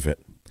enough of it.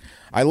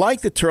 I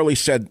like that Turley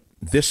said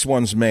this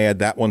one's mad,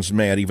 that one's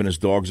mad, even his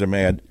dogs are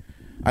mad.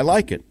 I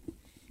like it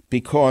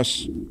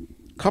because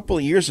a couple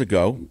of years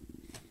ago,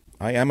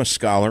 I am a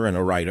scholar and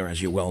a writer,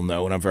 as you well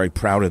know, and I'm very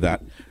proud of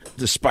that,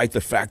 despite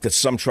the fact that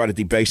some try to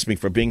debase me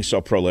for being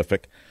so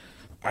prolific.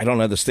 I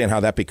don't understand how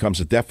that becomes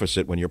a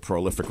deficit when you're a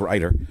prolific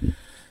writer.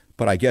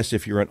 But I guess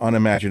if you're an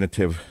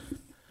unimaginative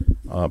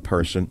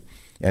person,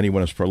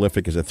 anyone as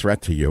prolific is a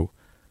threat to you.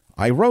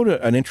 I wrote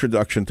an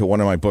introduction to one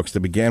of my books that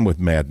began with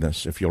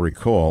madness, if you'll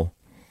recall.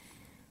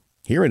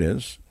 Here it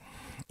is.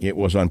 It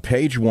was on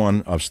page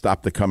 1 of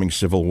Stop the Coming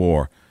Civil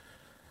War.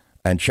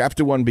 And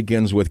chapter 1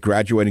 begins with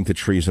graduating to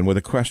treason with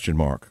a question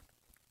mark.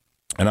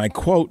 And I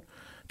quote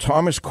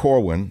Thomas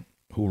Corwin,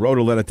 who wrote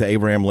a letter to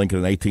Abraham Lincoln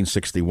in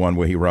 1861,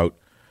 where he wrote,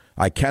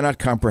 I cannot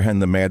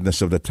comprehend the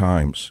madness of the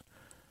times.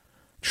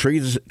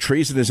 Treason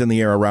is in the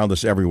air around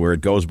us everywhere.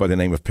 It goes by the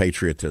name of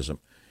patriotism.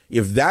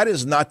 If that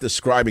is not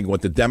describing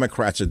what the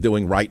Democrats are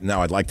doing right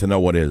now, I'd like to know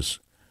what is.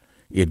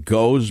 It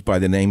goes by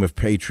the name of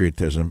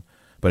patriotism,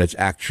 but it's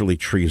actually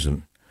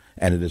treason,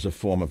 and it is a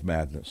form of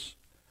madness.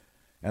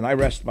 And I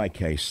rest my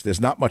case. There's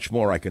not much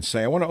more I can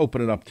say. I want to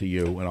open it up to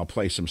you, and I'll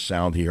play some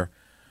sound here.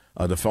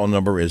 The phone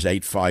number is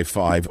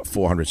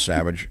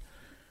 855-400-SAVAGE.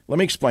 Let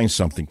me explain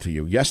something to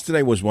you.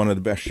 Yesterday was one of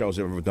the best shows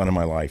I've ever done in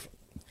my life.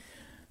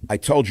 I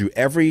told you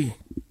every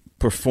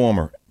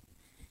performer,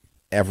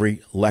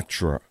 every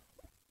lecturer,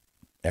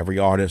 every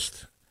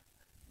artist,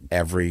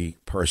 every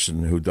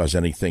person who does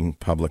anything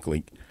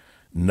publicly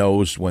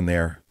knows when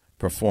their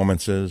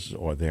performances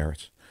or their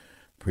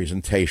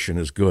presentation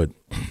is good,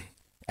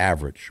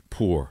 average,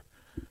 poor.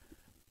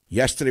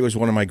 Yesterday was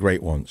one of my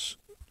great ones.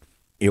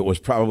 It was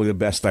probably the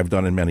best I've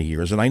done in many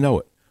years, and I know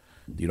it.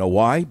 Do you know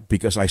why?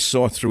 Because I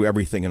saw through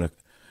everything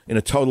in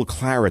a total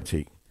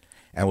clarity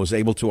and was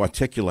able to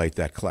articulate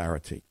that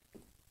clarity.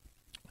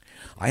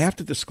 I have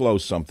to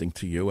disclose something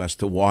to you as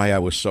to why I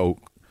was so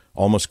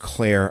almost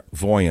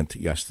clairvoyant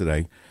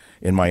yesterday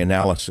in my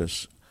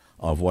analysis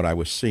of what I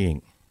was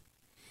seeing.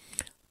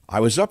 I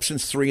was up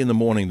since 3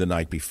 a.m. the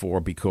night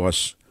before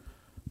because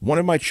one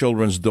of my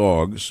children's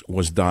dogs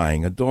was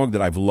dying, a dog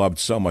that I've loved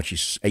so much.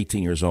 He's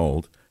 18 years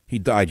old. He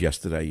died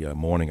yesterday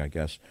morning, I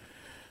guess.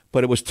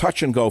 But it was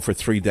touch and go for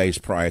 3 days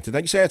prior to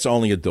that. You say it's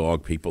only a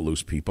dog, people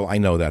lose people. I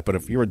know that. But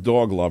if you're a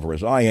dog lover,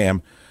 as I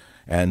am,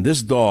 and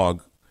this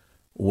dog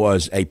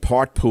was a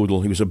part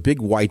poodle. He was a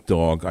big white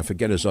dog. I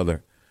forget his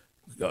other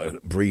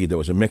breed. There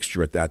was a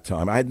mixture at that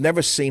time. I had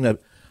never seen a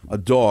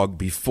dog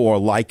before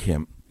like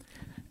him.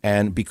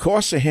 And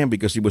because of him,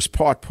 because he was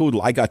part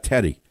poodle, I got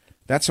Teddy.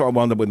 That's how I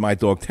wound up with my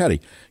dog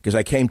Teddy, because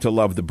I came to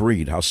love the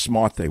breed, how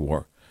smart they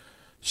were.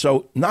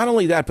 So not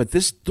only that, but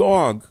this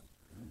dog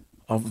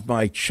of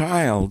my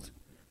child,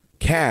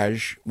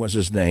 Cash was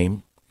his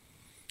name,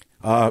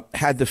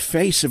 had the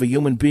face of a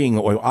human being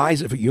or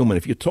eyes of a human.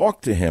 If you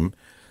talk to him,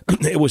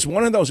 it was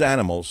one of those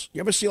animals.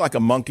 You ever see like a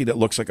monkey that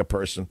looks like a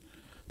person?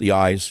 the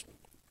eyes.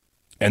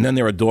 And then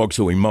there are dogs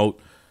who emote.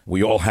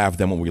 We all have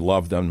them and we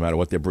love them, no matter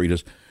what their breed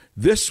is.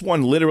 This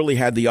one literally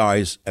had the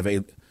eyes of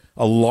a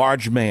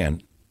large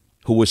man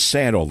who was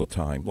sad all the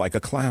time, like a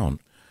clown.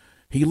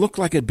 He looked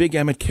like a big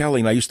Emmett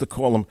Kelly, and I used to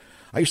call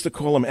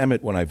him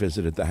Emmett when I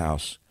visited the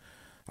house.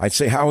 I'd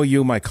say, "How are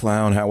you, my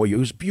clown? How are you?" He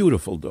was a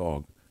beautiful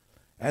dog.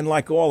 And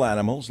like all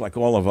animals, like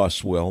all of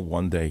us will,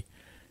 one day,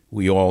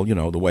 we all,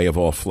 the way of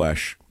all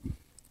flesh.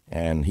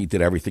 And he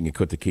did everything he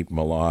could to keep him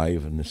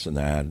alive and this and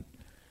that.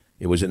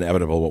 It was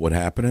inevitable what would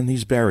happen, and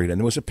he's buried. And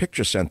there was a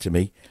picture sent to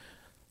me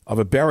of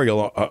a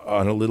burial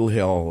on a little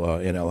hill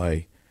in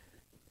L.A.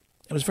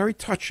 It was very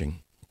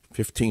touching.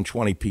 15,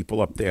 20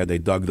 people up there. They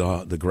dug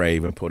the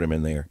grave and put him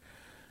in there.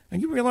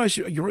 And you realize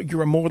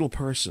you're a mortal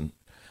person.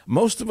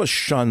 Most of us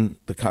shun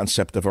the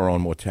concept of our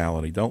own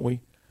mortality, don't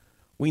we?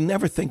 We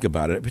never think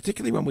about it,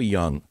 particularly when we're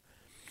young.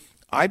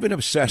 I've been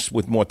obsessed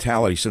with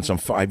mortality since I'm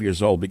 5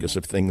 years old because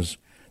of things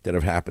that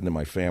have happened in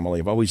my family.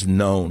 I've always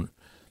known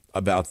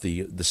about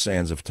the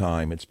sands of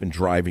time. It's been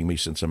driving me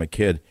since I'm a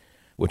kid,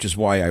 which is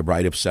why I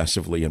write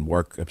obsessively and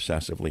work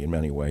obsessively in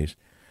many ways.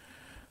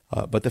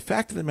 But the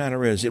fact of the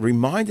matter is, it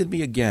reminded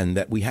me again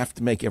that we have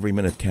to make every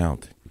minute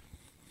count.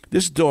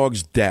 This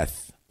dog's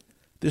death,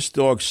 this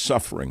dog's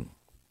suffering,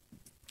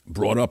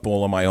 brought up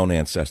all of my own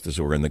ancestors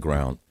who were in the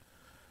ground.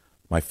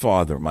 My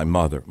father, my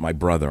mother, my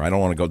brother. I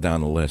don't want to go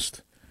down the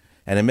list.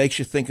 And it makes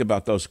you think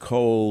about those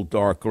cold,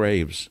 dark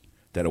graves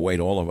that await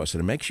all of us.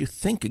 And it makes you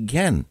think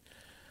again,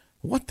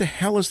 what the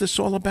hell is this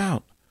all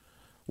about?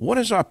 What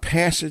is our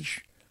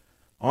passage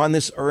on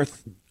this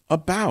earth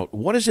about?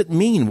 What does it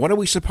mean? What are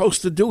we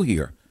supposed to do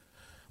here?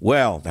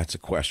 Well, that's a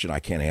question I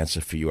can't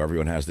answer for you.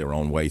 Everyone has their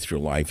own way through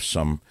life.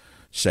 Some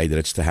say that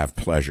it's to have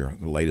pleasure.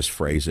 The latest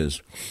phrase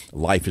is,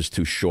 life is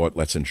too short,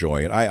 let's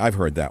enjoy it. I've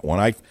heard that one.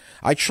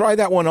 I try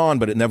that one on,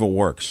 but it never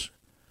works.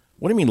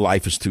 What do you mean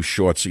life is too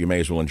short, so you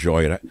may as well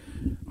enjoy it?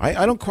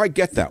 I don't quite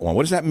get that one.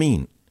 What does that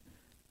mean?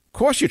 Of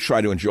course you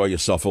try to enjoy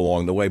yourself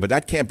along the way, but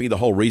that can't be the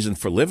whole reason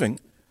for living,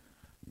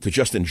 to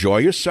just enjoy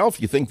yourself.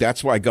 You think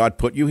that's why God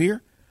put you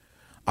here?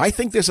 I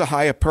think there's a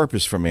higher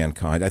purpose for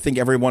mankind. I think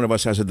every one of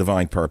us has a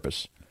divine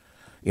purpose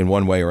in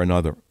one way or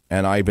another.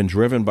 And I've been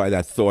driven by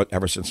that thought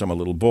ever since I'm a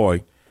little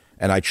boy,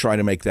 and I try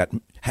to make that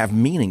have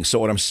meaning. So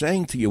what I'm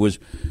saying to you is,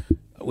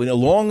 the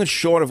long and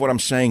short of what I'm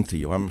saying to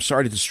you, I'm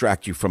sorry to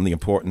distract you from the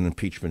important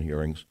impeachment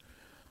hearings.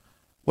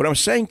 What I'm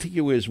saying to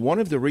you is, one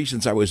of the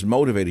reasons I was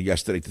motivated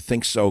yesterday to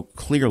think so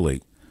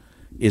clearly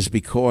is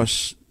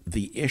because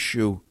the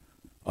issue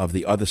of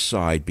the other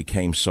side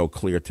became so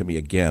clear to me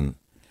again.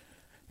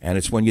 And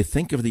it's when you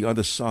think of the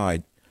other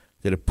side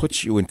that it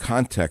puts in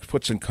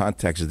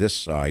context this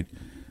side,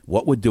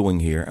 what we're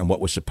doing here and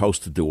what we're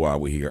supposed to do while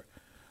we're here.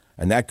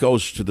 And that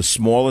goes to the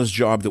smallest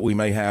job that we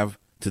may have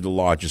to the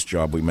largest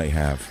job we may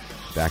have.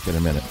 Back in a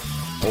minute.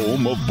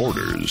 Home of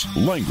borders,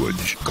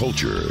 language,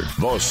 culture,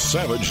 the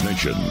Savage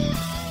Nation.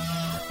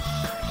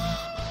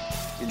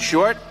 In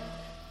short,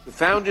 the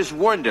founders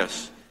warned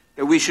us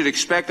that we should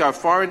expect our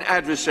foreign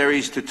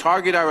adversaries to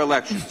target our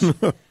elections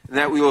and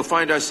that we will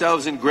find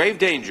ourselves in grave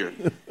danger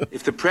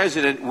if the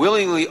president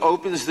willingly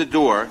opens the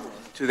door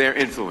to their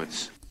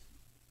influence.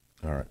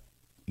 All right.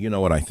 You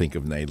know what I think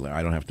of Nadler.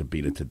 I don't have to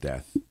beat it to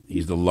death.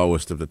 He's the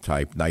lowest of the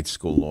type, night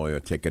school lawyer,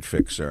 ticket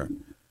fixer.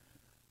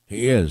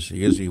 He is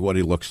what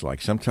he looks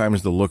like.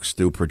 Sometimes the looks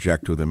do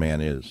project who the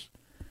man is.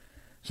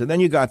 So then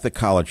you got the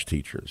college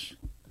teachers,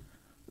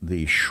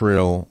 the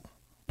shrill,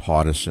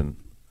 partisan,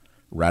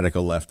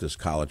 radical leftist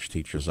college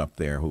teachers up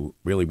there who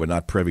really were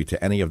not privy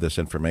to any of this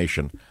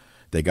information.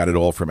 They got it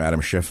all from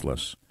Adam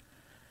Schiffless.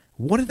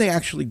 What are they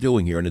actually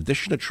doing here? In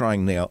addition to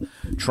trying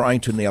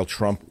to nail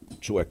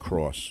Trump to a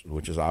cross,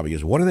 which is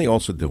obvious, what are they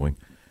also doing?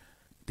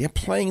 They're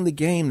playing the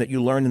game that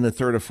you learned in the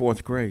 3rd or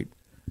 4th grade,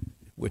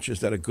 which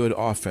is that a good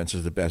offense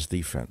is the best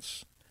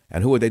defense.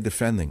 And who are they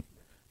defending?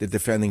 They're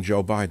defending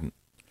Joe Biden.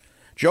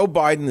 Joe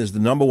Biden is the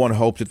number one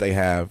hope that they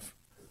have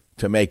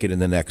to make it in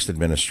the next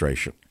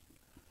administration,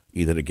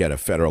 either to get a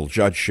federal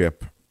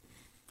judgeship.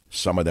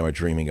 Some of them are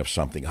dreaming of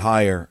something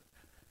higher.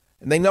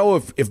 And they know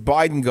if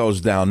Biden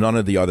goes down, none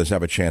of the others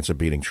have a chance of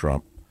beating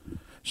Trump.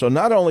 So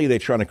not only are they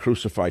trying to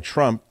crucify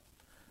Trump,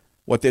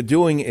 what they're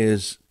doing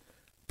is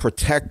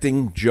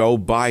protecting Joe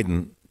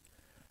Biden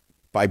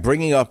by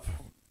bringing up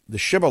the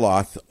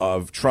shibboleth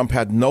of Trump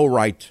had no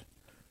right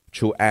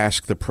to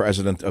ask the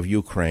president of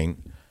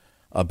Ukraine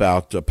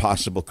about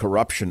possible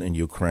corruption in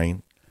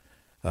Ukraine,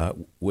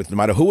 with no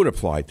matter who it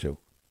applied to.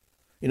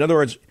 In other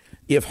words,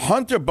 if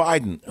Hunter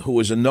Biden, who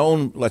is a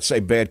known, let's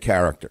say, bad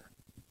character,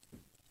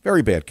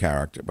 very bad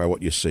character by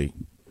what you see,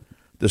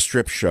 the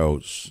strip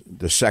shows,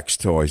 the sex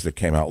toys that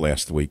came out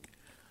last week.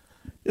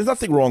 There's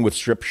nothing wrong with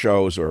strip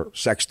shows or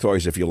sex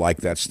toys if you like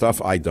that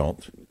stuff. I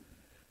don't.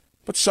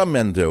 But some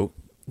men do.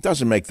 It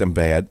doesn't make them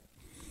bad.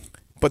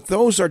 But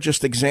those are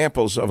just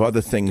examples of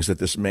other things that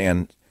this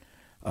man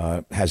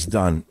has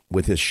done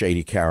with his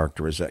shady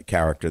character, as that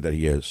character that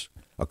he is.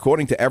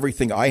 According to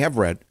everything I have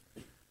read,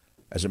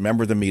 as a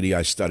member of the media,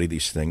 I study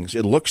these things.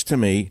 It looks to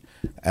me,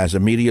 as a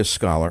media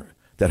scholar,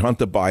 that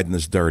Hunter Biden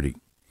is dirty.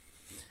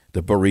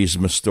 the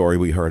Burisma story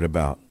we heard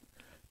about,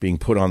 being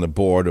put on the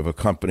board of a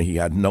company he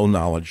had no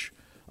knowledge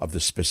of the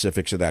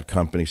specifics of that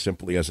company,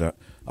 simply as a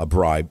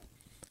bribe.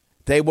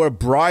 They were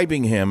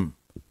bribing him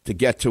to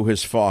get to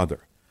his father.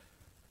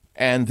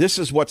 And this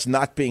is what's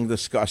not being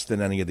discussed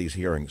in any of these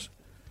hearings,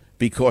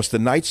 because the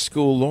night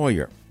school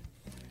lawyer,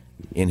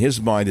 in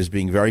his mind, is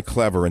being very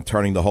clever and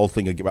turning the whole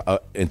thing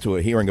into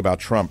a hearing about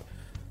Trump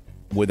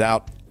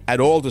without at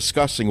all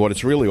discussing what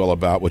it's really all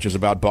about, which is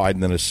about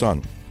Biden and his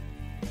son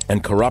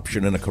and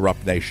corruption in a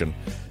corrupt nation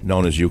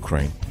known as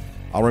Ukraine.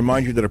 I'll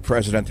remind you that a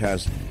president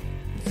has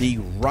the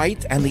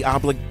right and the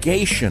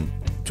obligation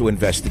to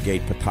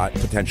investigate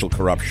potential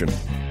corruption.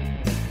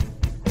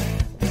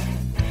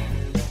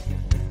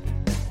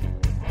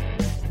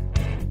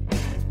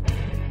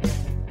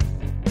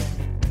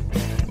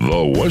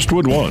 The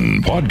Westwood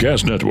One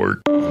Podcast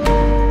Network.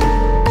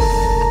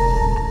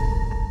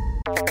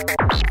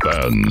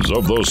 Fans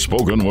of the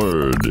spoken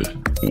word,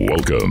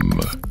 welcome.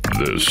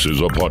 This is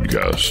a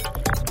podcast.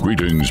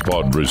 Greetings,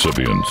 pod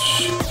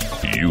recipients.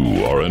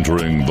 You are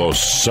entering the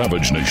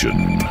Savage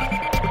Nation.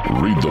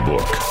 Read the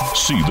book,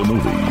 see the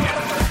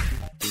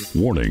movie.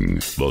 Warning,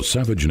 the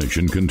Savage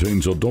Nation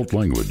contains adult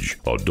language,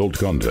 adult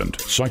content,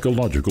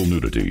 psychological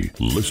nudity.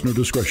 Listener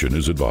discretion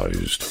is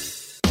advised.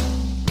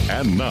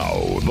 And now,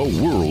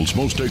 the world's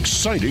most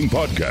exciting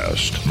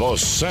podcast, The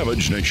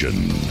Savage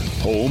Nation,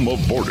 home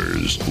of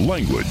borders,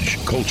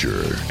 language,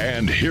 culture.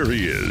 And here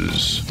he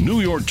is,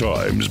 New York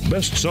Times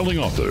best-selling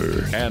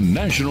author and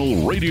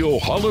National Radio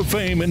Hall of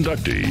Fame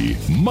inductee,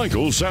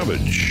 Michael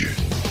Savage.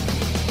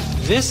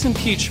 This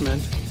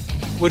impeachment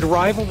would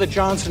rival the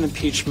Johnson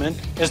impeachment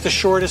as the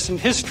shortest in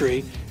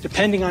history,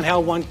 depending on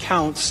how one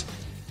counts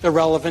the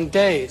relevant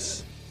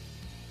days.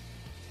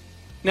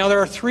 Now, there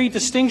are three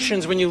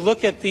distinctions when you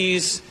look at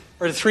these,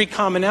 or the three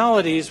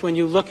commonalities when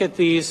you look at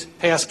these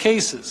past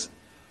cases.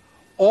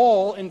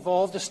 All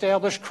involved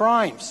established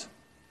crimes.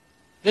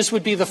 This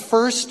would be the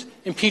first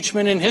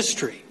impeachment in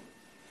history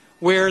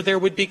where there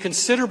would be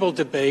considerable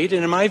debate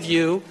and, in my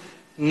view,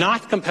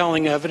 not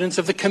compelling evidence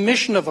of the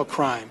commission of a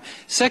crime.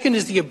 Second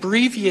is the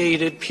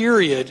abbreviated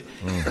period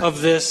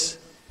of this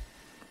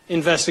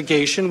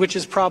investigation, which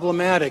is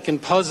problematic and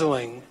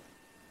puzzling.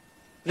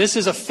 This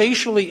is a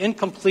facially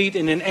incomplete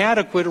and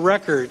inadequate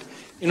record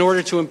in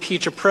order to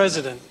impeach a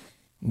president.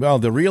 Well,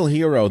 the real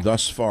hero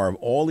thus far of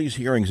all these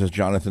hearings is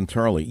Jonathan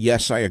Turley.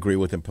 Yes, I agree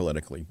with him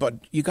politically,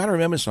 but you got to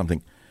remember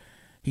something.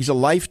 He's a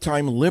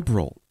lifetime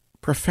liberal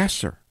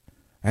professor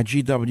at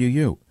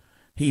GWU.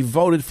 He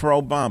voted for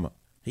Obama.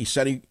 He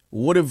said he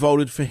would have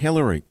voted for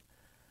Hillary.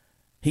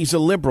 He's a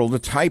liberal, the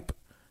type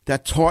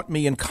that taught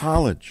me in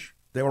college.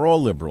 They were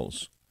all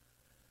liberals.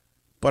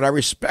 But I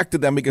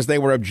respected them because they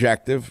were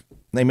objective.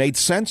 They made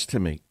sense to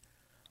me.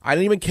 I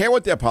didn't even care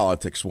what their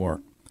politics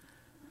were.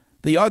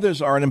 The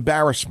others are an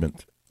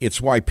embarrassment.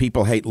 It's why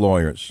people hate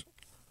lawyers.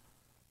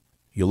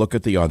 You look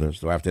at the others.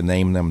 Do I have to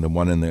name them? The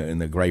one in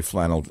the gray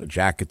flannel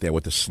jacket there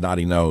with the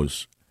snotty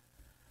nose.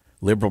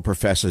 Liberal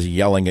professors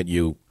yelling at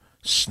you,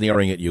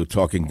 sneering at you,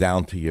 talking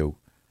down to you.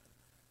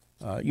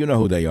 You know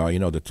who they are. You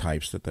know the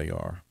types that they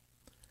are.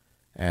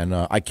 And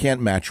I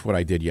can't match what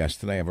I did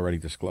yesterday. I've already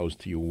disclosed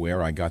to you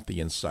where I got the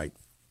insight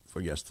for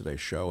yesterday's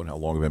show and how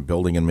long I've been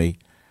building in me.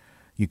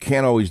 You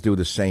can't always do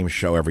the same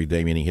show every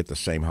day, meaning hit the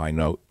same high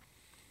note.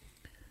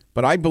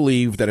 But I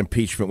believe that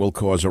impeachment will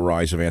cause a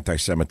rise of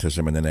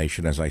anti-Semitism in the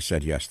nation, as I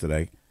said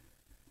yesterday.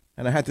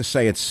 And I had to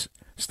say it's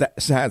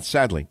sad,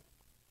 sadly.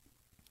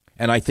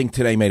 And I think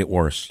today made it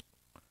worse.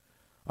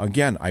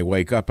 Again, I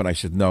wake up and I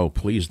said, no,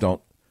 please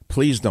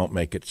don't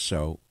make it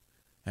so.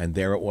 And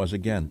there it was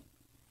again.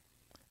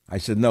 I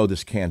said, no,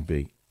 this can't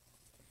be.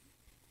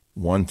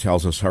 One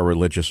tells us her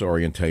religious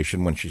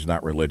orientation when she's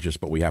not religious,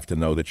 but we have to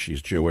know that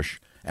she's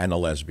Jewish and a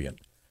lesbian.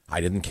 I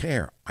didn't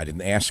care. I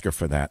didn't ask her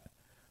for that.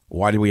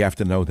 Why do we have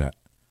to know that?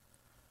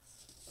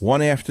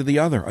 One after the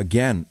other.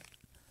 Again,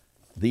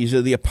 these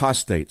are the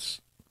apostates.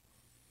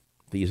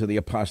 These are the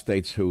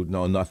apostates who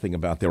know nothing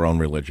about their own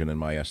religion, in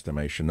my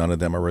estimation. None of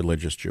them are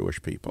religious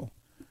Jewish people.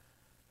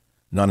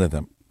 None of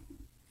them.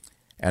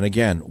 And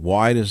again,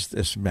 why does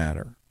this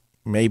matter?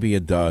 Maybe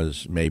it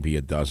does, maybe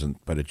it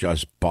doesn't, but it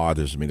just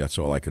bothers me. That's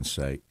all I can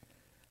say.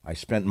 I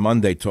spent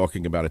Monday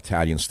talking about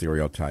Italian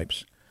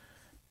stereotypes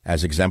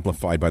as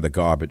exemplified by the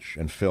garbage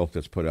and filth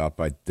that's put out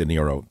by De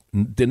Niro.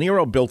 De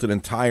Niro built an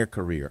entire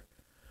career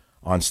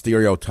on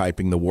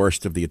stereotyping the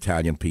worst of the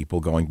Italian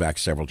people going back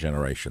several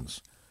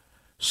generations.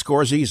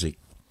 Score's easy.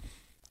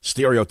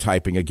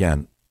 Stereotyping,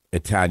 again,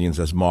 Italians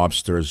as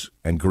mobsters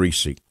and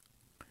greasy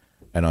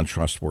and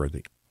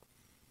untrustworthy.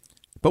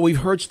 But we've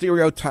heard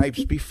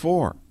stereotypes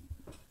before.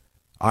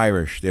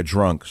 Irish, they're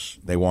drunks.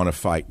 They want to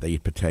fight. They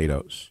eat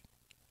potatoes.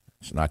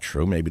 It's not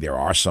true. Maybe there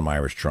are some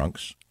Irish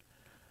drunks.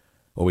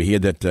 Or we hear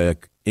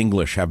that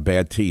English have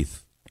bad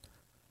teeth.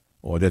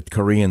 Or that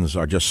Koreans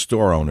are just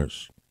store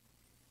owners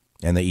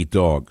and they eat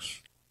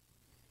dogs.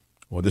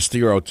 Or the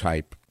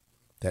stereotype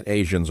that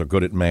Asians are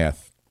good at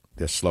math.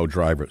 They're slow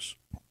drivers.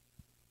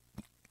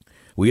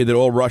 We hear that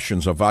all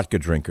Russians are vodka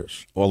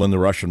drinkers, all in the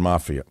Russian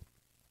mafia.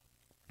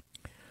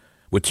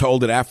 We're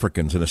told that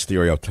Africans, in a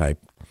stereotype,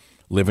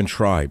 live in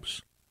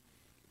tribes.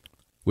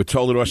 We're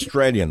told that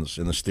Australians,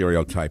 in the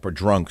stereotype, are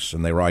drunks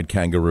and they ride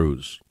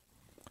kangaroos.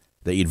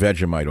 They eat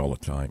Vegemite all the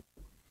time.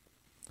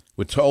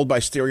 We're told by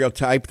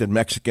stereotype that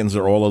Mexicans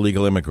are all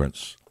illegal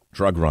immigrants,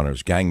 drug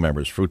runners, gang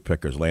members, fruit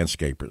pickers,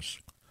 landscapers.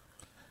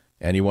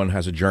 Anyone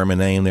has a German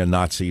name, they're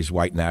Nazis,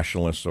 white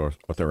nationalists, or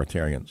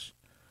authoritarians.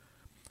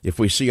 If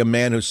we see a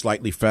man who's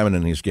slightly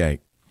feminine, he's gay.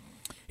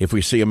 If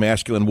we see a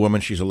masculine woman,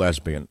 she's a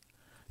lesbian.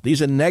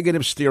 These are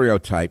negative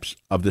stereotypes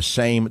of the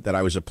same that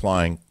I was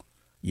applying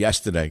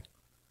yesterday.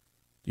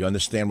 You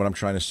understand what I'm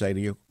trying to say to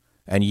you?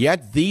 And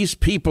yet these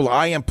people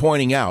I am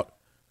pointing out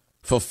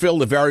fulfill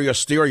the very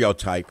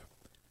stereotype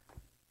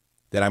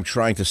that I'm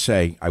trying to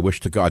say I wish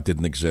to God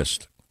didn't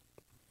exist.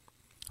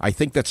 I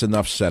think that's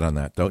enough said on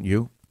that, don't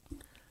you?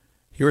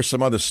 Here are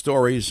some other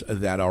stories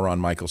that are on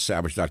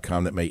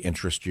michaelsavage.com that may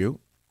interest you.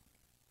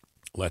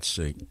 Let's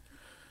see.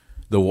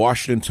 The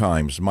Washington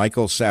Times,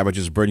 Michael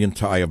Savage's brilliant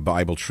tie of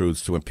Bible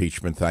truths to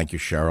impeachment. Thank you,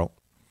 Cheryl.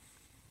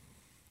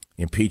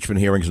 Impeachment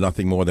hearings,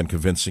 nothing more than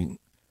convincing.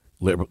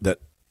 That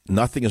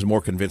nothing is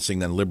more convincing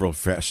than liberal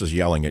professors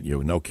yelling at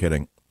you. No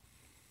kidding.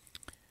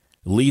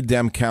 Lead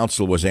Dem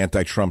counsel was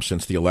anti-Trump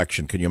since the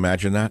election. Can you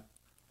imagine that?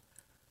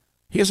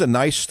 Here's a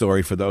nice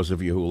story for those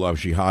of you who love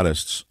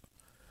jihadists.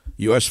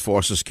 U.S.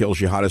 forces kill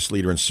jihadist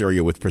leader in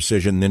Syria with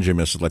precision ninja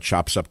missile that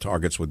chops up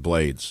targets with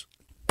blades.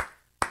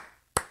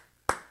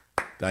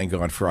 Thank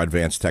God for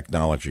advanced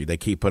technology. They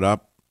keep it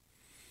up.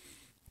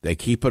 They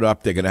keep it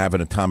up. They're going to have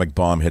an atomic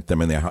bomb hit them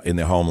in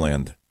their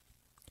homeland.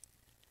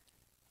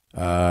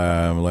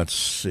 Let's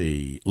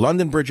see.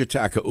 London Bridge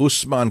attacker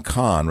Usman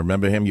Khan.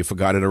 Remember him? You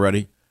forgot it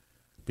already?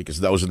 Because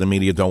those in the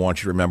media don't want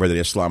you to remember that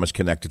Islam is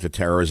connected to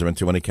terrorism in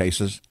too many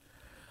cases.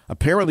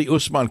 Apparently,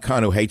 Usman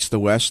Khan, who hates the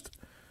West,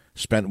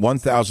 spent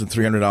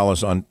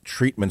 $1,300 on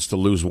treatments to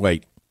lose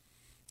weight.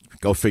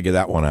 Go figure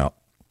that one out.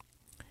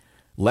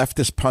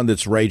 Leftist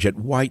pundits rage at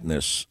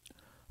whiteness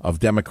of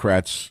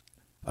Democrats'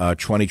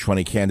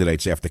 2020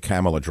 candidates after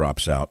Kamala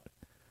drops out.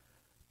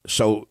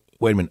 So,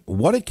 wait a minute.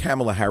 What did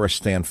Kamala Harris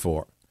stand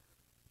for?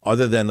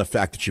 Other than the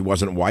fact that she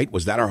wasn't white?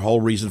 Was that her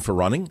whole reason for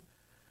running?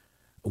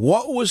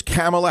 What was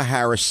Kamala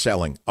Harris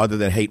selling other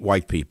than hate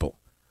white people?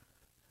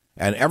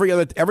 And every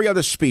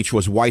other speech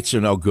was whites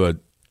are no good.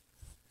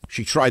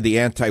 She tried the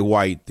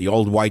anti-white, the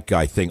old white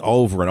guy thing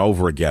over and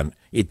over again.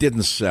 It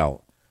didn't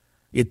sell.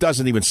 It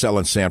doesn't even sell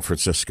in San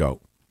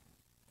Francisco.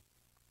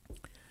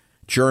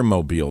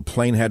 Germmobile,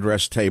 plane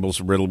headrest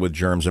tables riddled with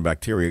germs and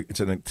bacteria. It's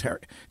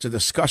a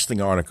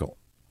disgusting article.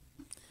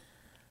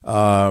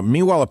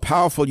 Meanwhile, a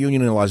powerful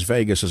union in Las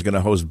Vegas is going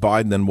to host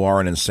Biden and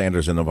Warren and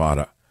Sanders in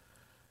Nevada.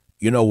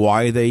 You know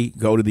why they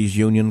go to these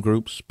union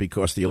groups?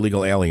 Because the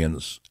illegal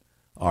aliens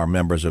are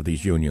members of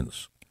these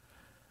unions.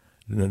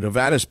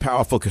 Nevada's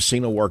powerful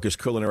casino workers'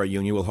 culinary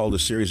union will hold a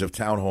series of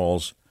town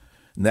halls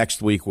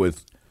next week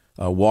with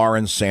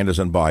Warren, Sanders,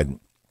 and Biden,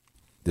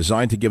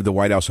 designed to give the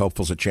White House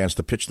hopefuls a chance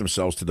to pitch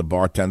themselves to the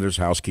bartenders,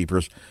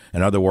 housekeepers,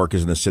 and other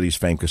workers in the city's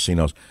famed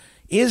casinos.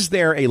 Is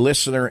there a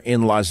listener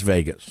in Las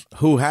Vegas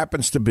who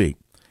happens to be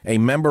a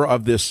member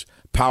of this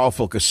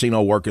powerful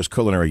casino workers'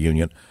 culinary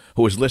union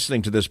who is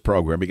listening to this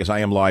program, because I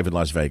am live in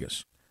Las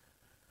Vegas?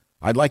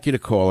 I'd like you to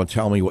call and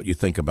tell me what you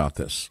think about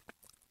this.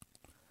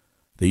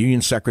 The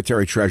union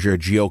secretary-treasurer,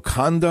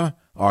 Gioconda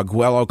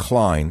Arguello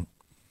Klein.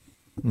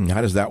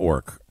 How does that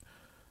work?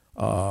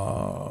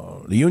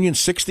 The union's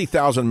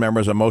 60,000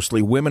 members are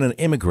mostly women and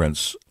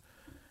immigrants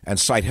and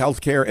cite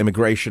health care,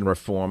 immigration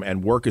reform,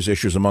 and workers'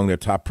 issues among their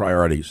top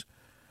priorities.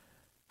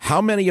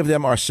 How many of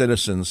them are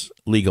citizens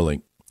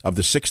legally of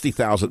the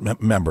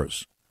 60,000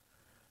 members?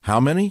 How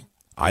many?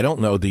 I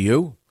don't know. Do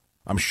you?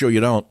 I'm sure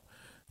you don't.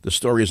 The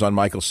story is on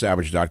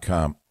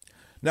michaelsavage.com.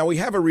 Now, we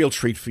have a real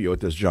treat for you at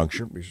this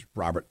juncture, because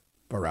Robert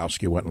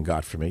Borowski went and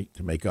got for me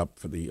to make up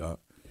for the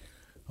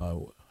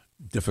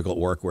difficult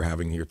work we're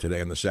having here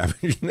today in the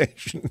Savage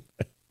Nation.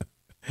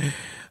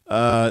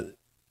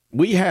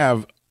 We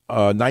have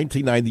a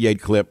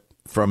 1998 clip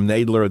from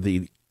Nadler,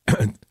 the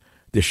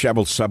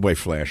disheveled subway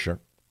flasher,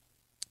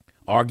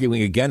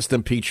 arguing against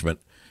impeachment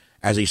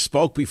as he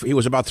spoke before. He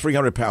was about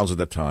 300 pounds at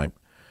the time,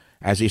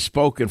 as he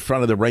spoke in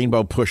front of the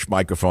rainbow push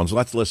microphones.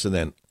 Let's listen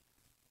in.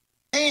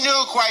 He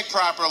knew quite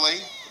properly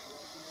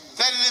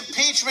that an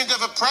impeachment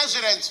of a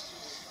president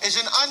is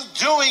an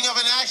undoing of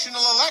a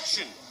national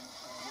election.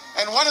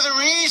 And one of the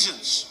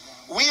reasons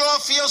we all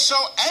feel so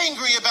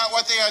angry about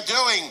what they are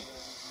doing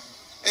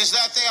is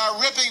that they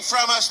are ripping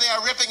from us, they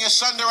are ripping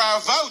asunder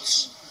our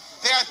votes.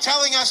 They are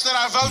telling us that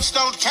our votes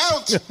don't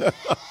count.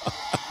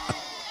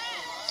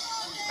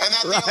 And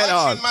that the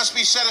election must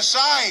be set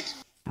aside.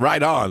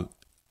 Right on.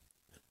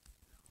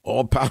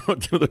 All power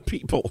to the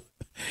people.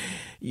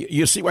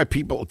 You see why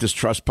people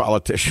distrust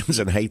politicians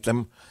and hate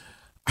them?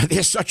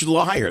 They're such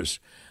liars.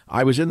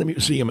 I was in the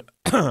museum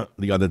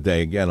the other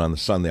day, again on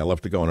Sunday. I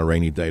love to go on a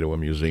rainy day to a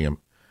museum.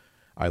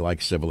 I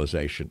like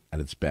civilization at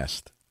its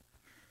best.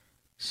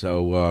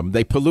 So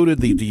they polluted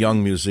the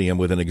Young Museum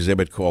with an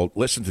exhibit called,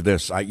 listen to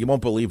this, you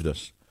won't believe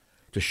this,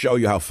 to show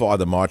you how far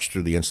the march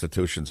through the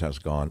institutions has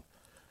gone.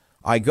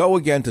 I go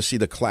again to see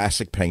the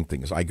classic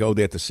paintings. I go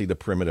there to see the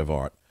primitive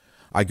art.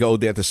 I go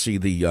there to see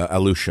the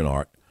Aleutian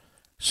art.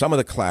 Some of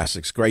the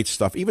classics, great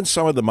stuff. Even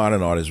some of the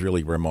modern art is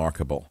really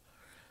remarkable.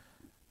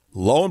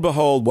 Lo and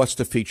behold, what's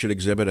the featured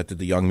exhibit at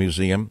the Young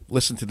Museum?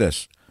 Listen to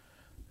this.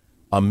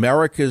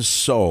 America's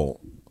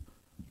Soul,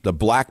 the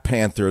Black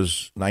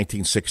Panthers,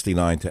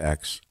 1969 to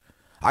X.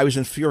 I was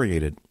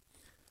infuriated.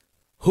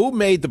 Who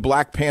made the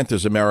Black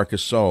Panthers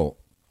America's Soul?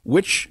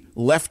 Which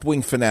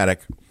left-wing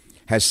fanatic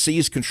has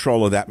seized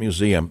control of that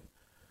museum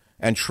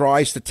and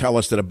tries to tell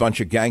us that a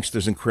bunch of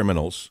gangsters and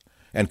criminals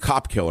and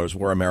cop killers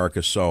were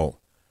America's soul?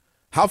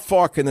 How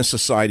far can this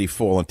society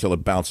fall until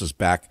it bounces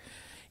back,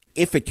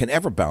 if it can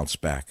ever bounce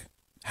back?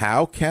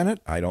 How can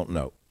it? I don't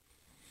know.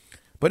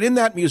 But in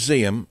that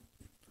museum,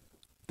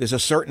 there's a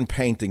certain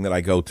painting that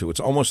I go to. It's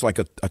almost like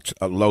a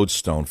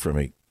lodestone for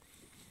me.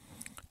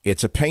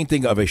 It's a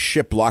painting of a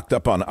ship locked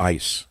up on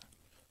ice.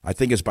 I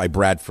think it's by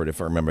Bradford, if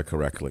I remember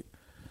correctly.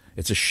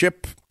 It's a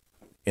ship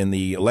in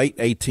the late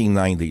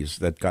 1890s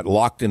that got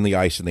locked in the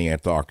ice in the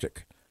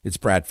Antarctic. It's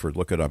Bradford.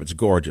 Look it up. It's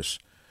gorgeous.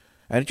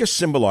 And it just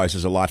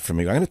symbolizes a lot for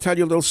me. I'm going to tell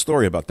you a little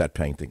story about that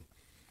painting.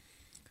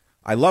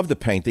 I love the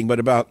painting, but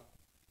about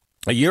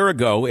a year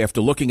ago, after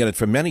looking at it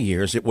for many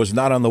years, it was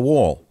not on the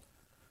wall.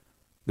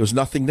 There was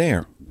nothing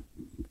there.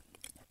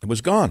 It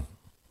was gone.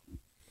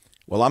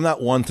 Well, I'm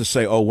not one to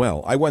say, oh,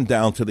 well. I went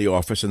down to the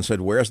office and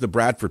said, where's the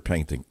Bradford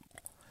painting?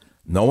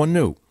 No one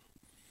knew.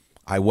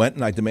 I went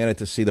and I demanded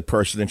to see the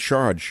person in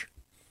charge.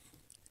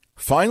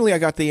 Finally, I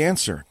got the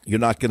answer. You're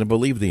not going to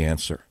believe the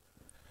answer.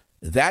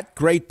 That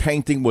great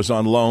painting was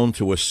on loan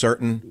to a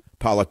certain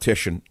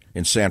politician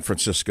in San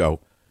Francisco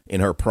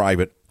in her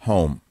private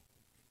home.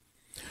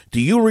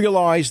 Do you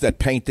realize that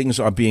paintings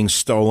are being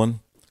stolen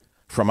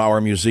from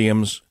our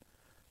museums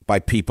by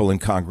people in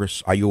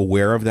Congress? Are you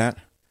aware of that?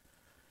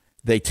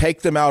 They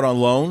take them out on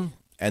loan,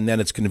 and then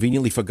it's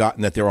conveniently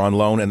forgotten that they're on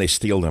loan, and they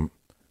steal them.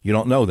 You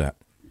don't know that.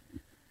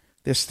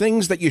 There's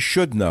things that you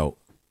should know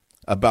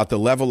about the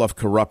level of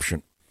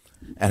corruption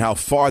and how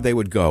far they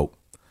would go.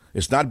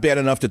 It's not bad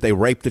enough that they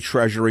rape the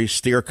Treasury,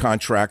 steer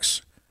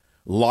contracts,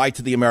 lie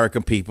to the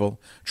American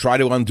people, try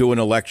to undo an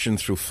election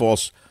through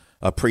false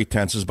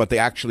pretenses, but they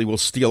actually will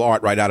steal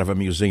art right out of a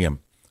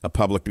museum, a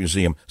public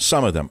museum.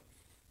 Some of them,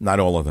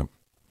 not all of them.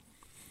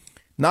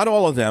 Not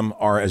all of them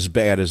are as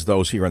bad as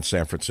those here in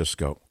San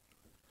Francisco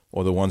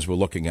or the ones we're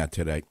looking at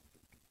today.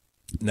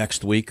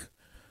 Next week,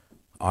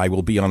 I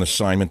will be on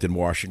assignment in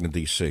Washington,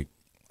 D.C.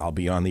 I'll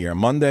be on the air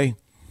Monday.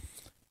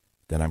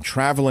 Then I'm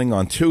traveling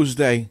on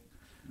Tuesday.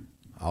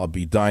 I'll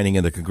be dining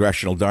in the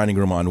congressional dining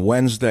room on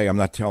Wednesday. I'm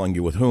not telling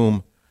you with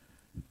whom.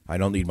 I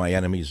don't need my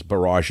enemies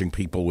barraging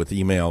people with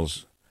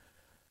emails.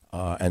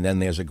 And then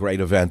there's a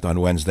great event on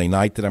Wednesday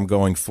night that I'm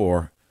going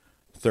for.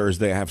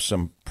 Thursday, I have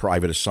some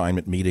private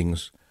assignment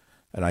meetings,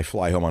 and I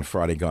fly home on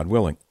Friday, God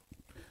willing.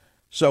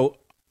 So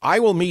I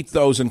will meet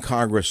those in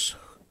Congress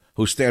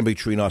who stand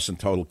between us and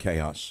total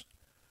chaos.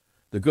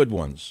 The good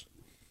ones.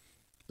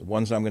 The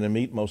ones I'm going to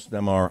meet, most of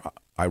them are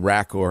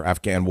Iraq or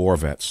Afghan war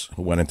vets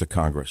who went into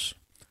Congress.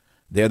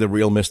 They're the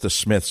real Mr.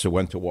 Smiths who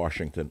went to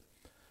Washington.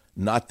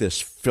 Not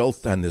this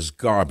filth and this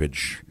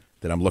garbage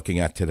that I'm looking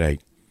at today.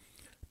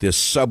 This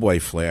subway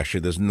flasher,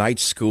 this night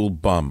school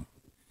bum.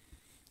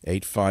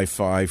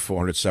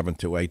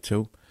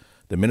 855-400-7282.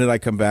 The minute I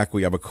come back,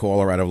 we have a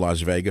caller out of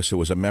Las Vegas who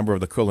was a member of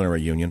the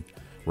Culinary Union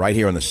right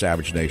here in the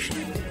Savage Nation.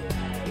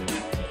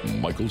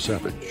 Michael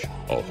Savage,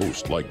 a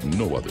host like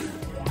no other.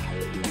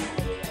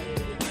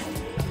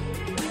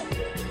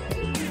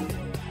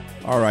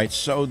 All right,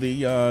 so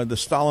the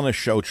Stalinist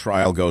show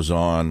trial goes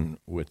on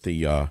with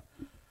the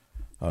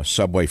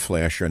subway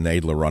flasher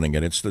Nadler running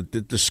it. It's the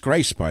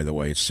disgrace, by the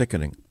way. It's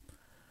sickening.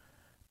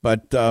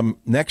 But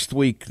next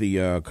week,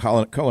 the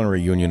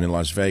Culinary Union in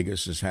Las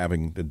Vegas is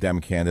having the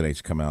Dem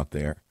candidates come out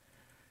there.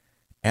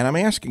 And I'm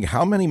asking,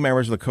 how many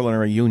members of the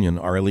Culinary Union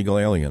are illegal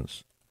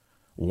aliens?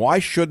 Why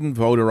shouldn't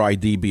voter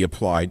ID be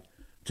applied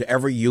to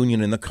every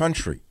union in the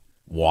country?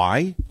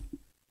 Why?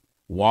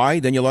 Why?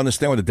 Then you'll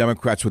understand why the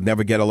Democrats would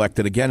never get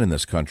elected again in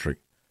this country.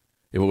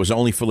 If it was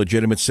only for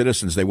legitimate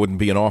citizens, they wouldn't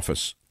be in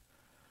office.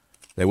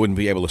 They wouldn't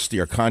be able to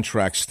steer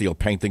contracts, steal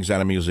paintings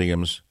out of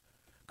museums,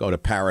 go to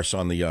Paris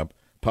on the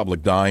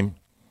public dime.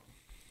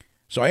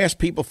 So I asked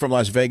people from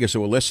Las Vegas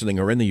who are listening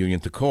or in the union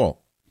to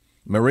call.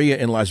 Maria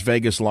in Las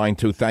Vegas, line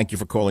 2, thank you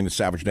for calling the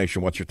Savage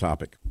Nation. What's your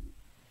topic?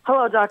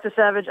 Hello, Dr.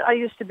 Savage. I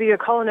used to be a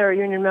Culinary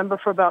Union member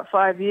for about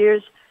 5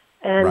 years,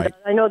 and right.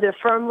 I know they're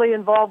firmly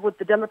involved with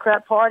the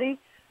Democrat Party.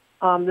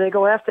 They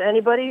go after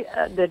anybody.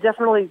 They're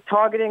definitely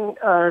targeting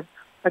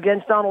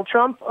against Donald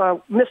Trump.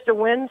 Mr.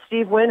 Wynn,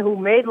 Steve Wynn, who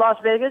made Las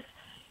Vegas,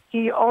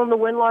 he owned the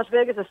Wynn Las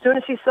Vegas. As soon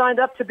as he signed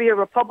up to be a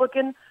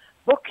Republican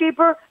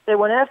bookkeeper, they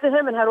went after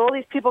him and had all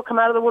these people come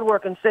out of the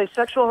woodwork and say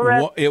sexual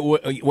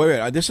harassment.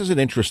 Wait, this is an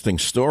interesting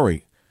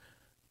story.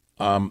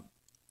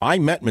 I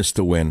met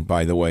Mr. Wynn,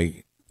 by the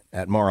way,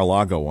 at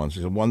Mar-a-Lago once.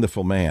 He's a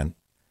wonderful man,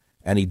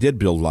 and he did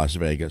build Las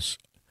Vegas.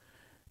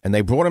 And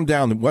they brought him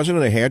down. Wasn't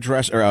it a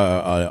hairdresser or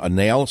a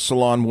nail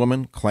salon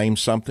woman claimed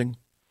something?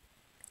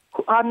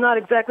 I'm not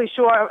exactly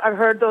sure. I've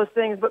heard those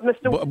things, but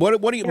Mr.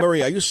 What do you,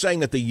 Marie? Are you saying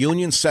that the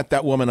union set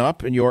that woman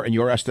up in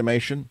your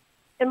estimation?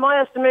 In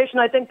my estimation,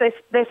 I think they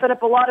set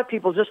up a lot of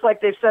people, just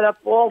like they've set up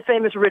all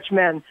famous rich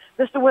men.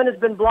 Mr. Wynn has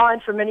been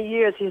blind for many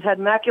years. He's had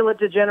macular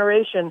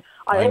degeneration.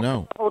 I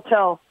know.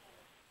 Hotel.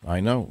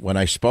 I know. When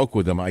I spoke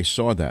with him, I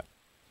saw that.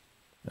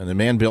 And the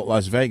man built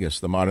Las Vegas,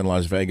 the modern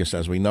Las Vegas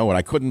as we know it.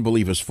 I couldn't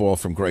believe his fall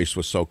from grace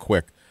was so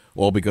quick,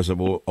 all because of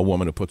a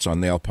woman who puts on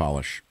nail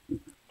polish.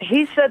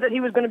 He said that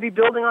he was going to be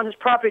building on his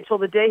property till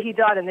the day he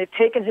died, and they've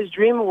taken his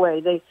dream away.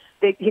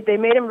 They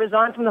made him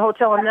resign from the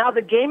hotel, and now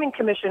the Gaming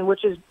Commission,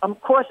 which is, of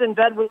course, in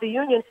bed with the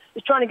union,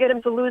 is trying to get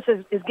him to lose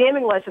his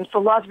gaming license for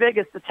Las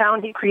Vegas, the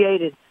town he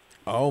created.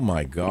 Oh,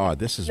 my God.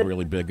 This is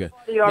really big.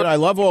 I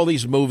love all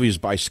these movies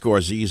by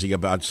Scorsese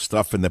about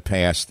stuff in the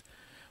past.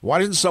 Why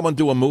doesn't someone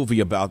do a movie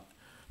about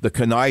the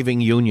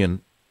conniving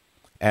union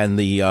and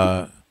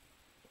the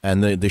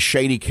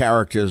shady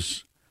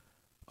characters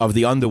of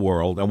the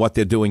underworld and what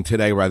they're doing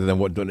today rather than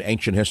what in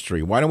ancient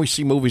history? Why don't we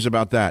see movies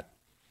about that?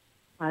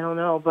 I don't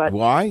know, but...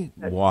 Why?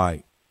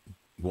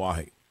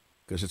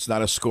 Because it's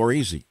not a score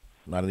easy,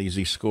 not an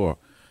easy score.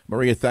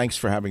 Maria, thanks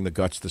for having the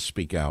guts to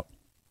speak out.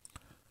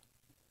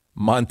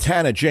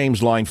 Montana,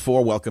 James, line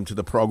 4, welcome to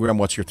the program.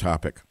 What's your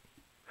topic?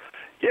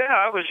 Yeah,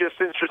 I was just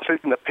interested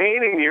in the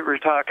painting you were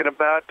talking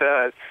about.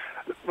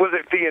 Was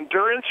it the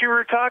Endurance you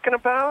were talking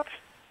about?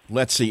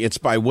 Let's see. It's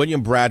by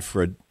William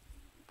Bradford.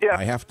 Yeah,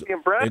 I have to.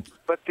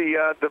 But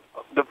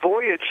the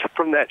voyage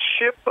from that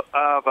ship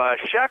of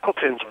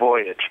Shackleton's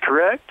voyage,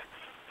 correct?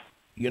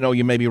 You know,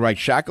 you may be right.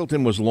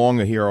 Shackleton was long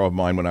a hero of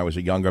mine when I was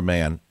a younger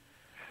man.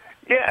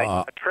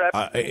 Yeah.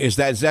 Is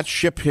that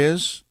ship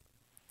his?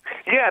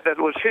 Yeah, that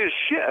was his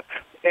ship,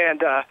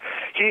 and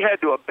he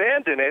had to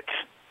abandon it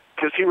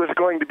because he was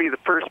going to be the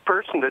first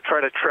person to try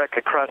to trek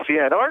across the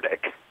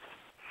Antarctic.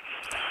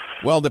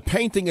 Well, the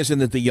painting is in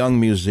the de Young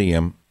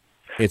Museum.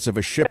 It's of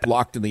a ship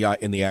locked in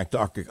the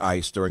Antarctic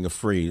ice during a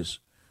freeze.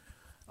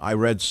 I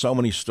read so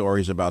many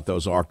stories about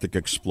those Arctic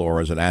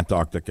explorers and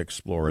Antarctic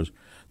explorers.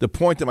 The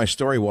point of my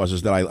story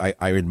is that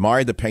I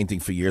admired the painting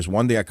for years.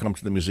 One day I come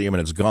to the museum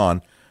and it's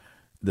gone.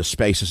 The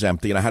space is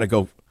empty, and I had to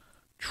go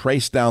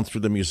trace down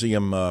through the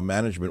museum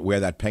management where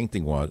that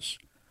painting was.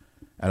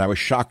 And I was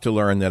shocked to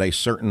learn that a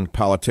certain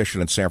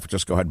politician in San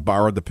Francisco had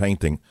borrowed the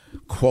painting,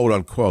 quote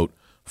unquote,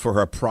 for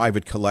her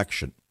private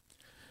collection.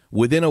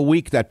 Within a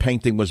week, that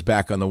painting was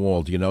back on the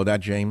wall. Do you know that,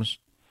 James?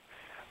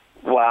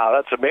 Wow,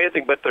 that's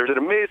amazing. But there's an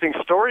amazing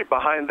story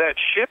behind that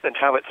ship and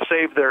how it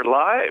saved their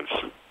lives.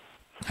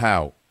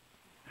 How?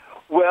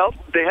 Well,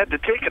 they had to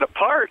take it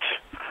apart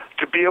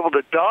to be able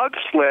to dog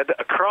sled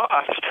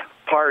across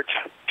part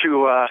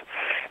to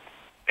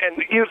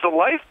and use a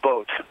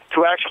lifeboat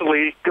to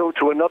actually go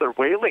to another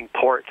whaling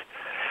port,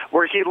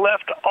 where he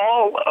left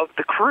all of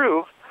the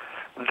crew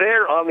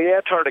there on the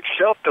Antarctic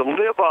shelf to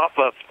live off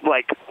of,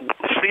 like,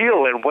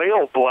 seal and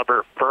whale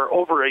blubber for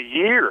over a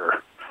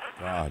year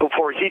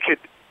before he could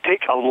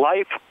take a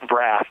life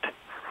raft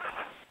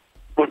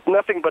with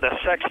nothing but a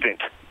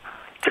sextant.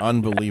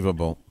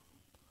 Unbelievable.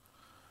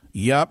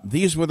 Yep,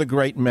 these were the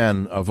great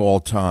men of all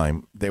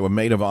time. They were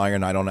made of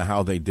iron. I don't know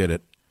how they did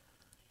it.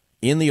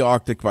 In the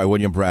Arctic by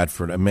William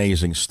Bradford,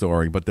 amazing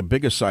story. But the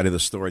biggest side of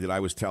the story that I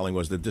was telling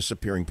was the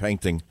disappearing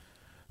painting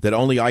that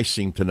only I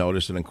seemed to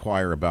notice and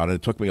inquire about. And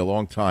it took me a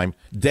long time,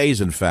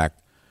 days in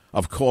fact,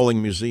 of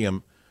calling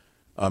museum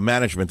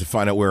management to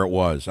find out where it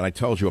was. And I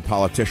told you a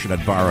politician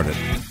had borrowed it.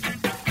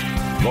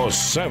 The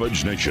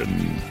Savage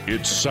Nation.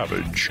 It's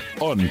savage,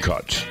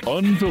 uncut,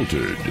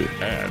 unfiltered,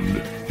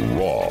 and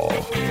raw.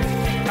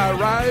 I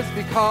rise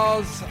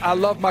because I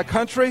love my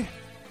country,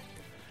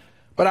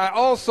 but I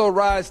also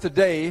rise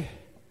today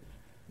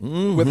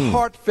with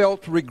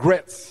heartfelt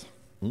regrets.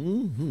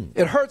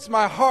 It hurts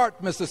my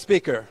heart, Mr.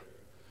 Speaker,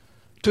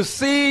 to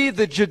see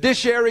the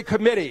Judiciary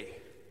Committee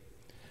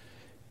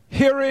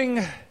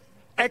hearing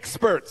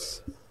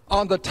experts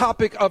on the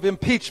topic of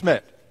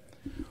impeachment,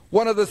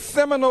 one of the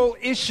seminal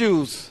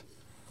issues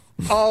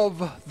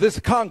of this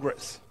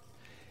Congress.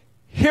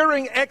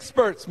 Hearing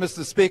experts,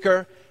 Mr.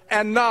 Speaker,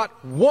 and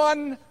not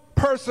one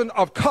person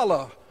of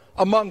color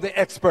among the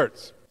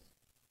experts.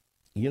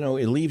 You know,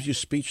 it leaves you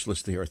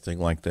speechless to hear a thing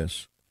like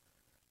this.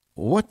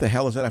 What the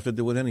hell does that have to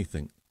do with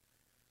anything?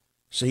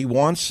 So he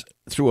wants,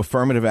 through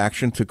affirmative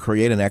action, to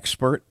create an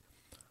expert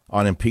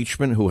on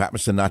impeachment who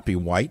happens to not be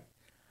white.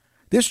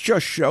 This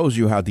just shows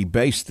you how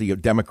debased the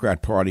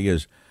Democrat Party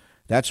is.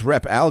 That's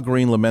Rep. Al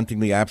Green lamenting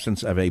the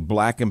absence of a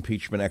black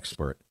impeachment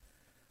expert.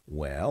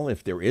 Well,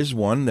 if there is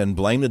one, then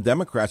blame the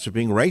Democrats for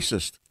being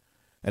racist.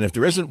 And if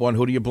there isn't one,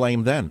 who do you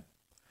blame then?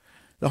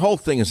 The whole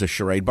thing is a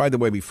charade. By the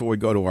way, before we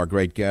go to our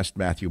great guest,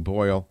 Matthew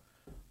Boyle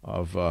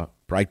of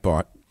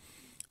Breitbart,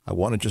 I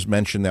want to just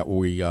mention that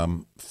we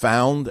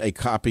found a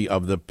copy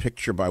of the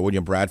picture by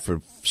William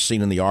Bradford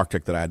seen in the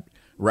Arctic that I had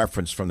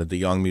referenced from the de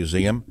Young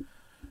Museum,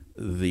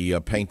 the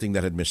painting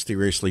that had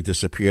mysteriously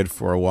disappeared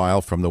for a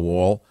while from the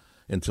wall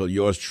until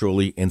yours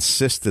truly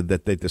insisted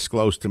that they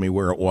disclose to me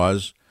where it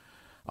was,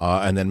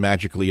 and then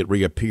magically it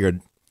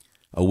reappeared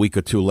a week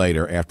or two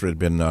later after it had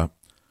been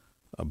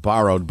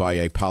borrowed by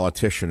a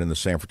politician in the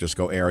San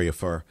Francisco area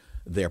for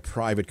their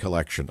private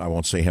collection. I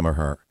won't say him or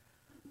her.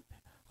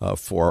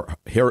 For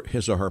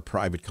his or her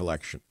private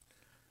collection.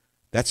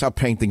 That's how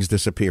paintings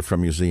disappear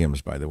from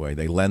museums, by the way.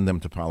 They lend them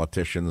to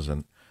politicians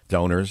and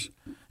donors,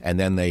 and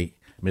then they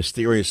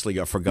mysteriously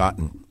are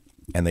forgotten,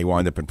 and they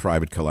wind up in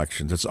private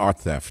collections. It's art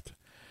theft.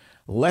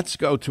 Let's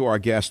go to our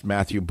guest,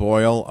 Matthew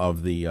Boyle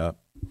of the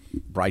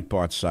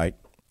Breitbart site.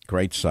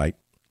 Great site.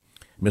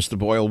 Mr.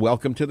 Boyle,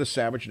 welcome to the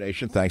Savage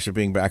Nation. Thanks for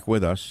being back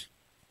with us.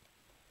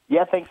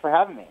 Yeah, thanks for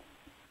having me.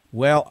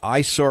 Well,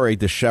 I saw a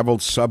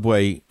disheveled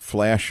subway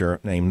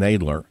flasher named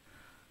Nadler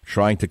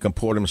trying to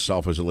comport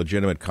himself as a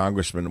legitimate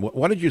congressman.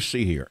 What did you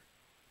see here?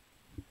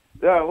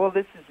 Well,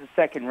 this is the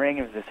second ring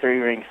of the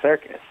three-ring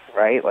circus,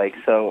 right? Like,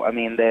 so, I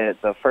mean,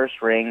 the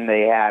first ring,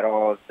 they had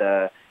all of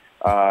the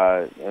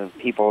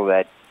people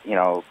that, you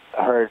know,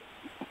 heard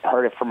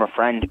it from a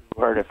friend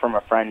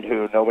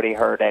who nobody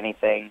heard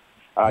anything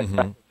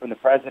from the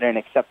president,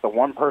 except the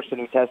one person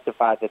who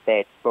testified that they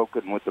had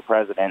spoken with the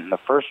president in the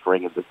first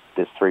ring of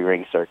this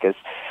three-ring circus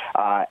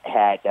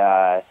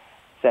had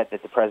said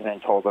that the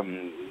president told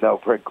him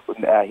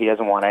he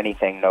doesn't want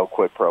anything, no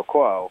quid pro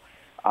quo.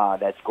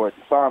 That's Gordon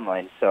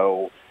Sondland.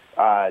 So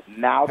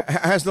now...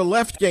 Has the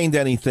left gained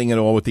anything at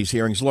all with these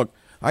hearings? Look,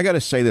 I got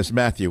to say this,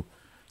 Matthew.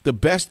 The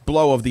best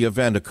blow of the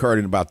event occurred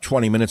in about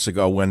 20 minutes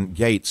ago when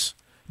Gaetz,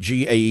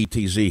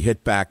 Gaetz,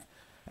 hit back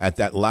at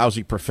that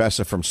lousy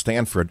professor from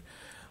Stanford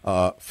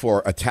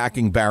for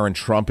attacking Barron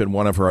Trump in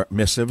one of her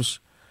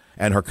missives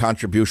and her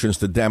contributions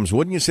to Dems.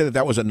 Wouldn't you say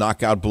that was a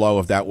knockout blow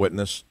of that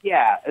witness?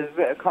 Yeah,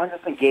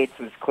 Congressman Gaetz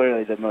was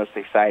clearly the most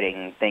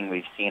exciting thing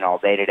we've seen all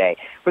day today.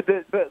 But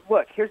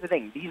look, here's the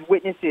thing. These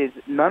witnesses,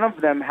 none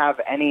of them have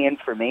any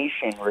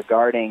information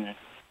regarding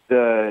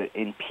the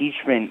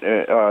impeachment,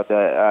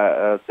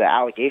 the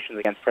allegations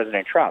against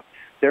President Trump.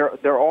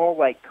 They're all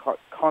like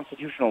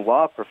constitutional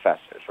law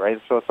professors, right?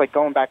 So it's like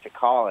going back to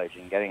college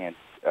and getting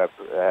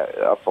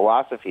a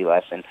philosophy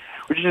lesson,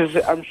 which is,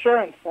 I'm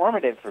sure,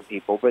 informative for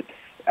people. But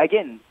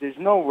again, there's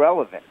no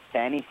relevance to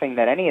anything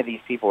that any of these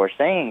people are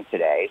saying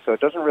today, so it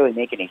doesn't really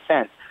make any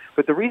sense.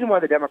 But the reason why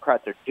the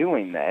Democrats are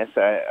doing this,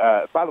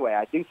 by the way,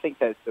 I do think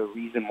that the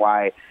reason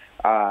why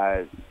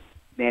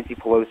Nancy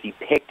Pelosi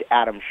picked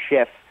Adam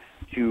Schiff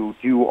to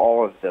do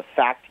all of the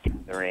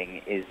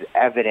fact-gathering is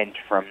evident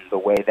from the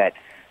way that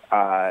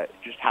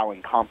just how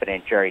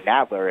incompetent Jerry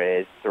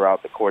Nadler is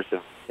throughout the course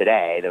of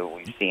today that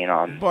we've seen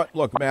on... But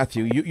look,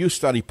 Matthew, you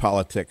study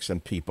politics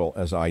and people,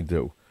 as I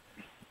do.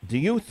 Do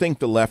you think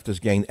the left has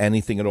gained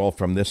anything at all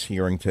from this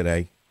hearing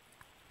today?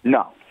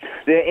 No.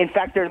 In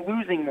fact, they're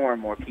losing more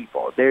and more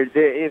people.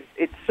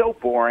 It's so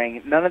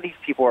boring. None of these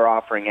people are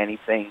offering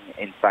anything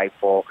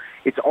insightful.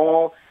 It's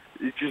all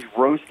just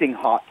roasting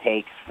hot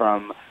takes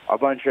from a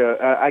bunch of,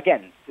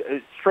 again,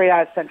 straight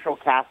out of central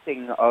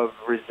casting of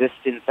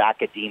resistance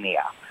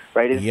academia,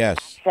 right?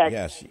 Yes.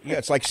 Yeah,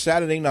 it's like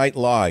Saturday Night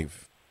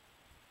Live.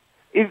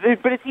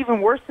 But it's even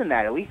worse than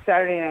that. At least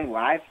Saturday Night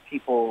Live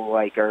people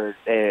are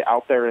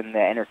out there in the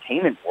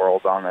entertainment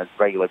world on a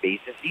regular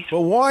basis.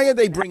 Well, why are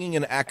they bringing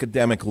in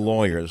academic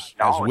lawyers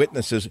as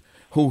witnesses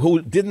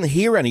who didn't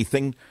hear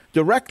anything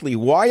directly?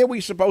 Why are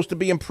we supposed to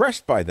be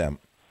impressed by them?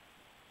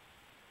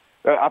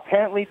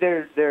 Apparently,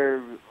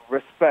 they're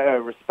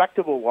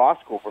respectable law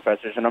school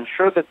professors, and I'm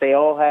sure that they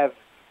all have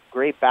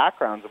great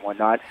backgrounds and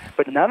whatnot,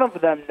 but none of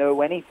them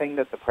know anything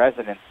that the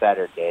president said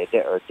or did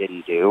or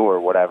didn't do or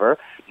whatever.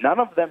 None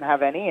of them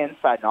have any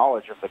inside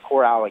knowledge of the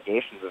core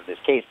allegations of this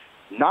case.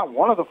 Not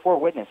one of the four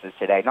witnesses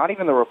today, not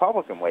even the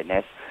Republican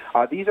witness.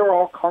 These are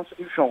all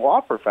constitutional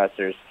law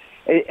professors.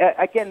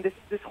 Again,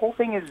 this whole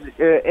thing is,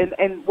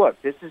 and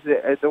look, this is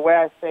the way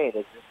I say it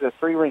is, this is a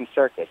three-ring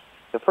circus.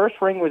 The first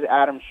ring was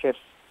Adam Schiff's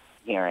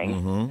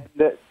hearing,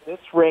 this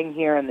ring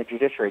here in the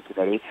Judiciary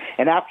Committee,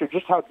 and after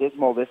just how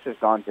dismal this has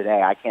gone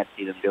today, I can't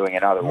see them doing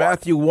another one.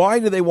 Matthew, why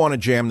do they want to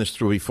jam this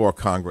through before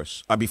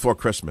Christmas?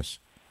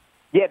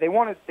 Yeah, they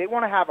want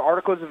to have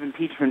articles of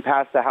impeachment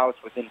pass the House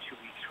within 2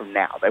 weeks from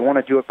now. They want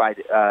to do it by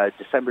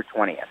December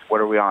 20th.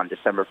 What are we on?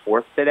 December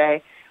 4th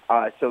today.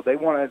 So they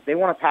want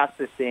to pass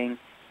this thing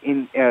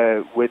in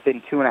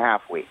within 2.5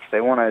 weeks.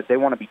 They want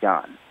to be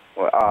done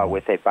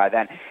with it by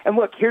then. And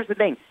look, here's the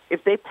thing: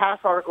 if they pass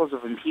articles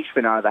of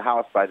impeachment out of the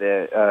House by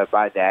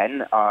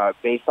then,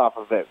 based off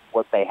of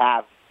what they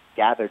have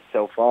gathered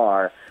so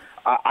far,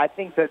 I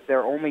think that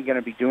they're only going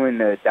to be doing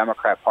the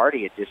Democrat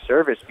Party a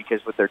disservice,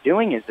 because what they're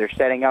doing is they're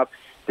setting up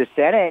the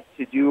Senate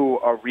to do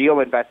a real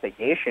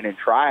investigation and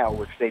trial,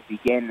 which they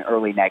begin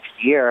early next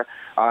year.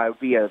 It would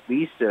be at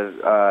least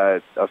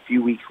a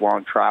few weeks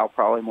long trial,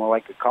 probably more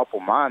like a couple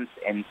months.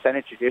 And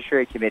Senate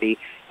Judiciary Committee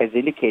has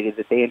indicated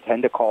that they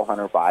intend to call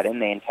Hunter Biden,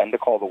 they intend to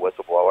call the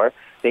whistleblower,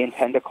 they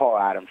intend to call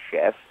Adam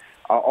Schiff,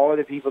 all of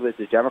the people that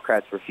the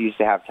Democrats refuse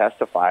to have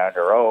testify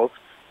under oath.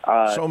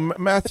 So,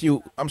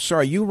 Matthew, I'm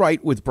sorry, you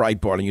write with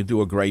Breitbart and you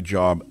do a great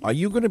job. Are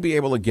you going to be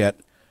able to get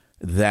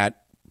that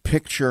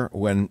picture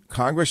when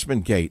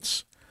Congressman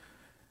Gaetz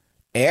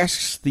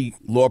asks the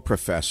law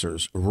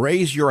professors,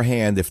 raise your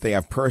hand if they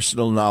have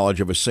personal knowledge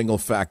of a single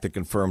fact that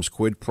confirms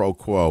quid pro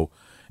quo,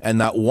 and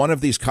not one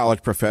of these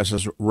college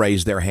professors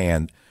raised their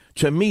hand.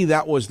 To me,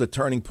 that was the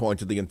turning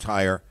point of the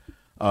entire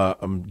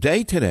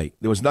day today.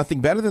 There was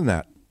nothing better than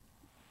that.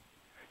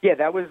 Yeah,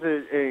 that was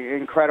an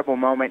incredible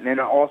moment, and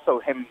also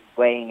him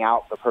laying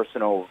out the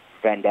personal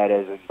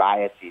vendettas and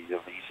biases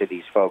of each of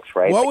these folks,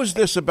 right? What was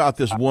this about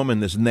this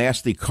woman, this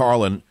nasty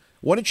Carlin?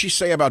 What did she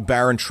say about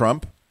Barron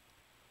Trump?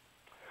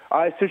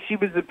 So she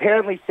was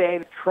apparently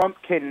saying Trump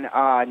can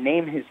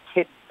name his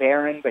kid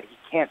Barron, but he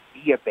can't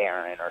be a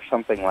Baron or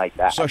something like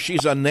that. So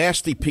she's a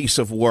nasty piece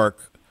of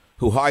work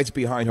who hides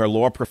behind her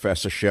law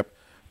professorship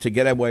to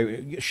get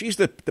away. She's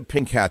the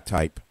pink hat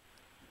type.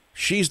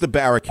 She's the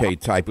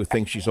barricade type who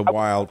thinks she's a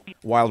wild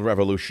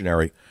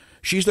revolutionary.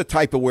 She's the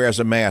type who wears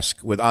a mask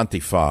with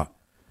Antifa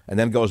and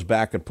then goes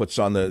back and puts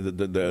on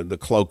the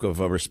cloak of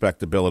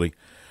respectability.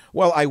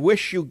 Well, I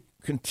wish you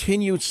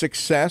continued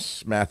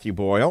success, Matthew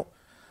Boyle,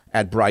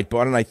 at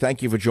Breitbart, and I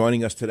thank you for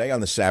joining us today on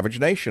the Savage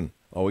Nation.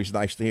 Always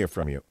nice to hear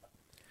from you.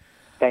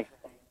 Thanks.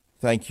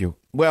 Thank you.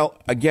 Well,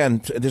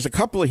 again, there's a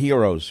couple of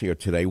heroes here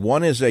today.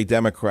 One is a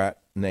Democrat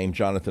named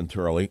Jonathan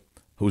Turley,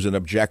 who's an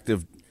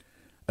objective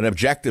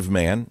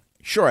man.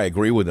 Sure, I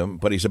agree with him,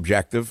 but he's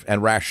objective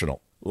and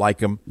rational. Like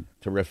him,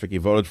 terrific. He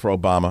voted for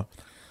Obama.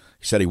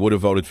 He said he would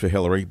have voted for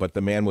Hillary, but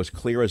the man was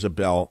clear as a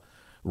bell,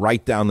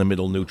 right down the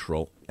middle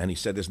neutral, and he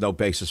said there's no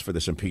basis for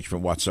this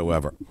impeachment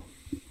whatsoever.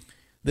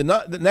 The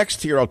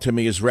next hero to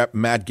me is Rep.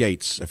 Matt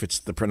Gaetz, if it's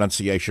the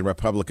pronunciation,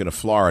 Republican of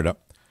Florida,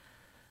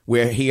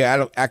 where he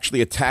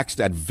actually attacks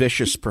that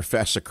vicious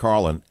Professor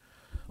Carlin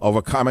over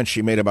comments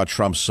she made about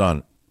Trump's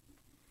son.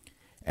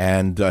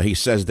 And he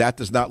says that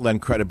does not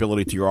lend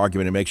credibility to your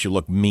argument. It makes you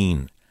look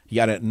mean. He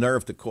had a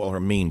nerve to call her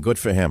mean. Good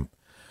for him.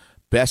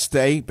 Best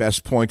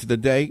point of the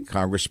day,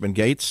 Congressman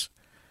Gaetz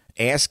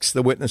asks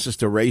the witnesses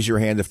to raise your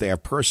hand if they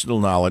have personal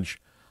knowledge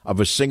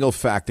of a single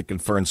fact that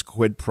confirms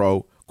quid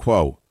pro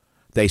quo.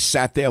 They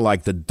sat there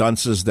like the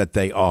dunces that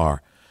they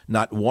are.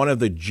 Not one of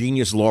the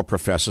genius law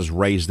professors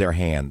raised their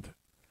hand.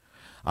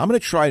 I'm going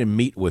to try to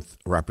meet with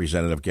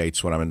Representative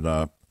Gaetz when I'm in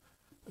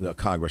the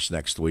Congress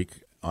next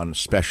week on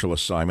special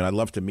assignment. I'd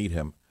love to meet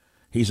him.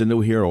 He's a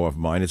new hero of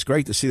mine. It's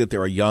great to see that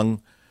there are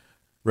young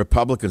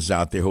Republicans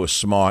out there who are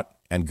smart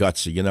and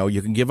gutsy. You know,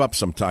 you can give up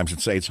sometimes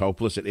and say it's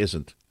hopeless. It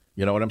isn't.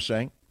 You know what I'm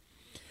saying?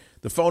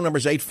 The phone number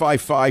is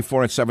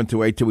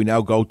 855-407-282. We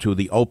now go to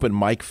the open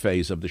mic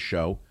phase of the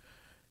show.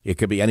 It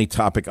could be any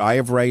topic I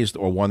have raised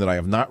or one that I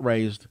have not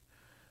raised.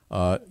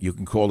 You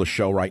can call the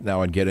show right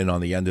now and get in on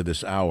the end of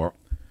this hour.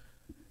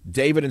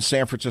 David in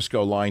San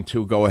Francisco, line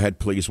 2. Go ahead,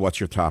 please. What's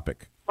your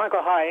topic? Michael,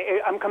 hi.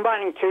 I'm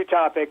combining two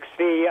topics,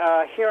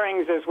 the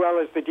hearings as well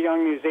as the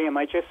DeYoung Museum.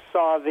 I just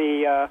saw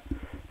the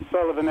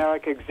Soul of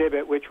America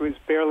exhibit, which was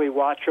barely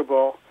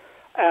watchable.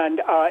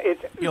 And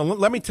it's... You know,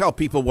 let me tell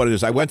people what it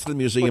is. I went to the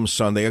museum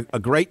Sunday, a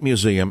great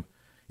museum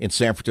in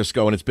San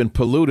Francisco, and it's been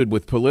polluted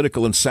with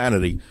political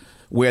insanity,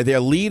 where their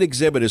lead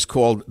exhibit is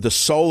called The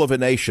Soul of a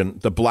Nation,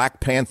 the Black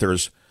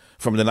Panthers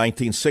from the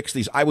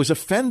 1960s. I was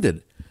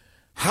offended.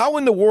 How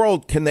in the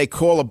world can they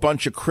call a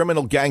bunch of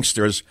criminal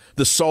gangsters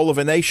the soul of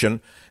a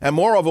nation? And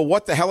moreover,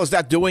 what the hell is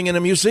that doing in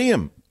a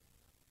museum?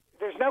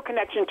 There's no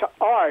connection to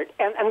art.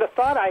 And the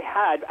thought I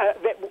had,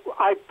 that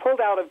I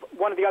pulled out of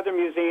one of the other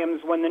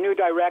museums when the new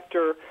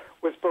director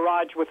was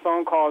barraged with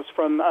phone calls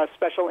from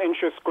special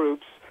interest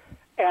groups.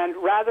 And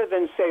rather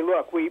than say,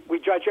 look, we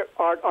judge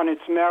art on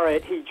its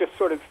merit, he just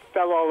sort of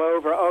fell all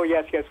over, oh,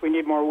 yes, we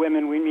need more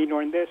women, we need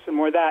more this and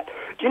more that.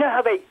 Do you know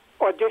how they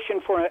audition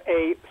for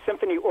a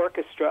symphony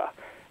orchestra?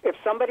 If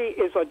somebody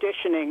is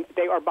auditioning,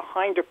 they are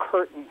behind a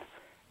curtain.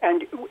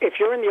 And if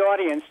you're in the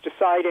audience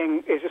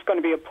deciding, is this going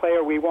to be a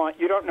player we want,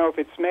 you don't know if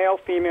it's male,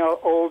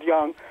 female, old,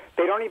 young.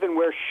 They don't even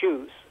wear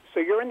shoes. So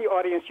you're in the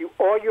audience,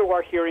 all you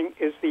are hearing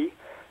is the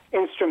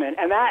instrument.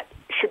 And that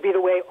should be the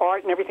way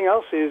art and everything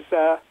else is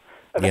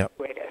evaluated.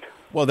 Yep.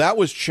 Well, that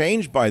was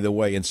changed, by the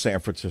way, in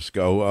San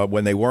Francisco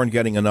when they weren't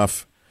getting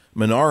enough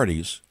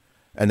minorities,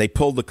 and they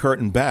pulled the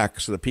curtain back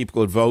so that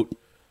people could vote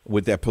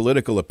with their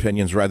political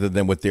opinions rather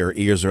than with their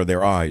ears or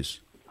their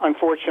eyes.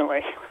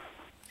 Unfortunately.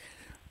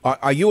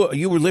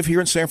 You live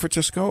here in San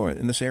Francisco,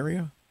 in this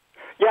area?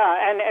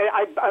 Yeah, and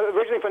I'm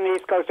originally from the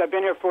East Coast. I've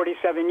been here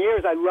 47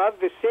 years. I love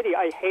the city.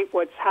 I hate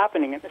what's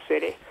happening in the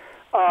city.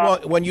 Well,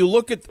 when you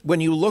look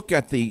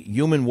at the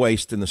human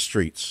waste in the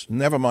streets,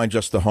 never mind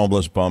just the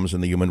homeless bums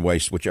and the human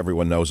waste, which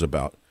everyone knows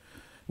about.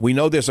 We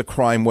know there's a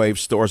crime wave.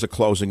 Stores are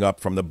closing up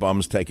from the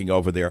bums taking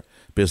over their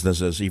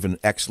businesses. Even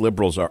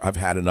ex-liberals have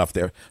had enough.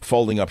 They're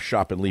folding up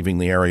shop and leaving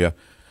the area.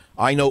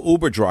 I know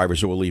Uber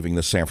drivers who are leaving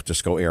the San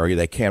Francisco area.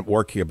 They can't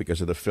work here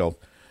because of the filth.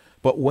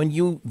 But when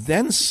you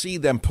then see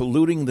them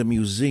polluting the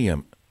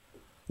museum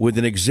with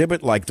an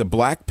exhibit like the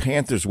Black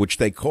Panthers, which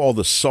they call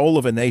the soul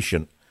of a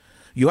nation,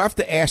 you have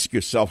to ask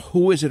yourself,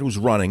 who is it who's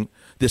running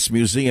this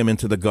museum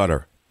into the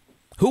gutter?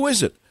 Who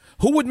is it?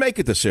 Who would make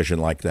a decision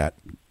like that?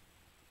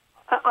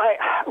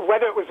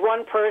 Whether it was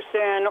one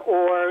person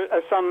or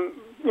some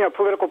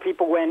political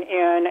people went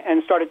in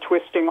and started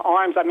twisting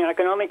arms, I mean, I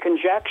can only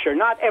conjecture.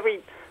 Not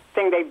every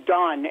thing they've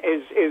done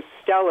is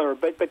stellar,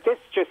 but this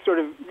just sort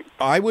of...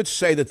 I would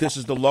say that this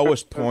is the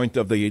lowest point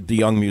of the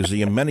Young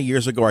Museum. Many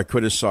years ago, I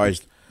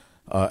criticized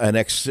an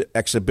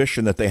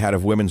exhibition that they had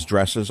of women's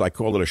dresses. I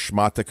called it a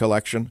schmata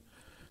collection.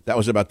 That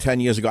was about 10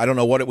 years ago. I don't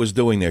know what it was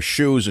doing there.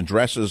 Shoes and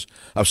dresses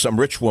of some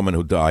rich woman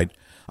who died.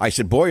 I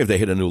said, boy, have they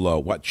hit a new low.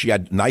 What, she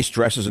had nice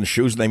dresses and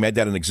shoes and they made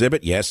that an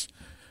exhibit? Yes.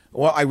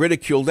 Well, I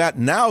ridiculed that.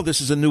 Now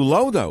this is a new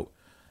low, though.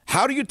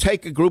 How do you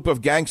take a group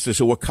of gangsters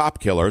who were cop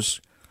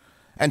killers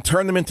and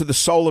turn them into the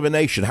soul of a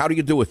nation? How do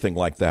you do a thing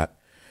like that?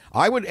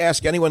 I would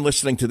ask anyone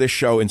listening to this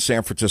show in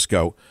San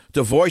Francisco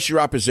to voice your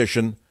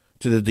opposition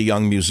to the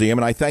DeYoung Museum,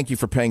 and I thank you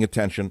for paying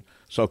attention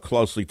so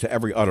closely to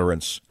every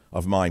utterance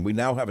of mine. We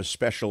now have a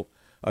special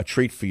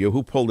treat for you.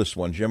 Who pulled this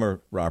one, Jim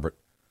or Robert?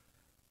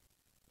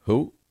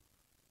 Who?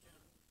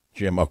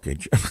 Jim, okay.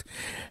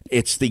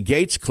 It's the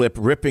Gates clip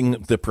ripping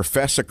the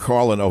Professor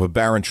Carlin over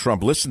Barron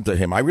Trump. Listen to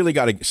him. I really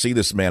got to see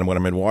this man when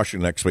I'm in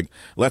Washington next week.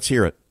 Let's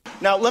hear it.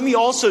 Now, let me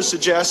also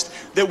suggest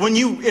that when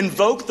you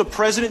invoke the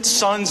president's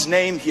son's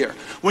name here,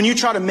 when you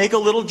try to make a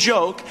little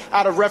joke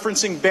out of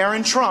referencing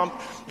Barron Trump,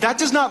 that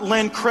does not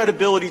lend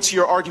credibility to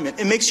your argument.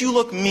 It makes you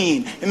look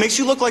mean. It makes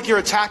you look like you're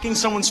attacking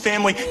someone's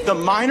family, the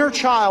minor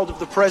child of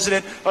the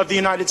president of the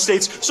United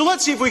States. So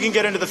let's see if we can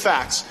get into the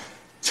facts.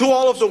 To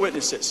all of the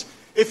witnesses,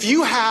 if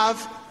you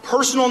have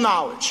personal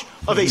knowledge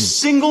of a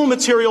single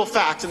material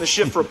fact in the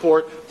Schiff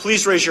report,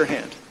 please raise your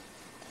hand.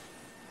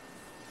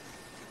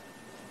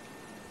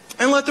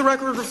 And let the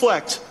record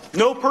reflect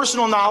no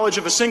personal knowledge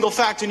of a single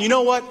fact. And you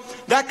know what?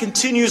 That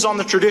continues on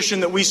the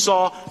tradition that we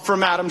saw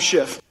from Adam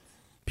Schiff.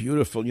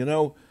 Beautiful. You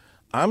know,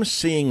 I'm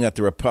seeing that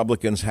the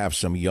Republicans have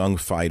some young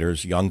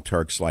fighters, young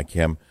Turks like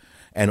him,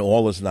 and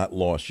all is not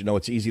lost. You know,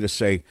 it's easy to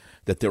say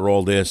that they're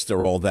all this,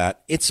 they're all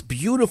that. It's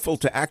beautiful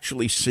to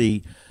actually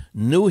see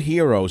new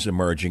heroes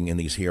emerging in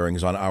these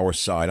hearings on our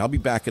side. I'll be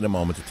back in a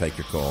moment to take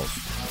your calls.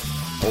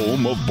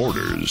 Home of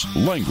borders,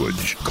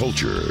 language,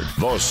 culture,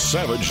 the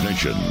Savage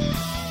Nation.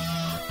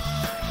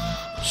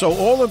 So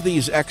all of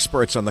these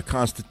experts on the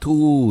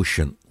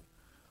Constitution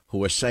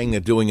who are saying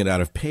they're doing it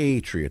out of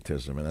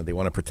patriotism and that they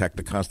want to protect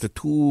the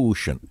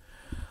Constitution,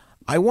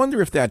 I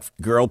wonder if that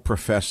girl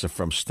professor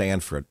from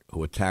Stanford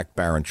who attacked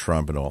Barron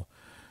Trump and all,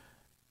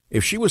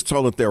 if she was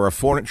told that there are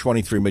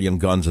 423 million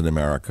guns in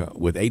America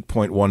with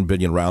 8.1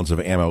 billion rounds of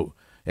ammo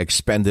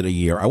expended a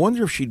year, I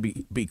wonder if she'd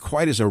be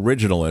quite as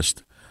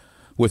originalist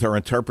with her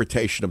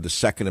interpretation of the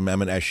Second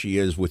Amendment as she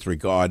is with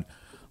regard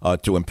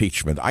to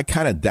impeachment. I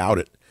kind of doubt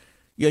it.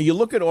 You know, you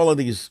look at all of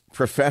these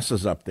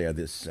professors up there,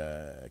 this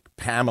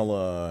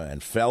Pamela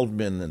and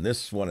Feldman and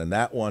this one and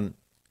that one,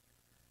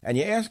 and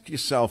you ask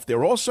yourself,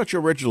 they're all such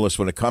originalists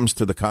when it comes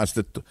to the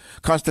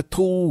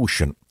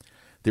Constitution.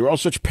 They're all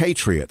such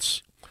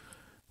patriots.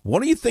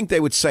 What do you think they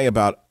would say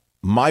about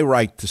my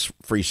right to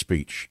free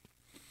speech?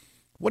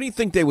 What do you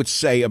think they would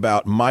say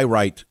about my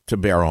right to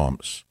bear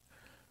arms?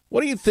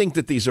 What do you think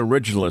that these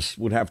originalists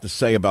would have to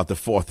say about the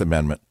Fourth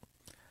Amendment?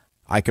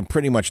 I can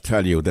pretty much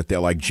tell you that they're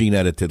like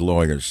gene-edited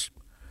lawyers.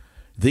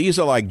 These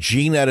are like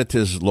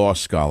gene-edited law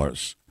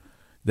scholars.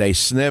 They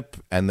snip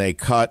and they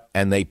cut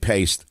and they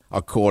paste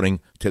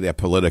according to their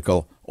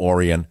political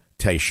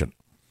orientation.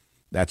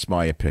 That's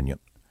my opinion.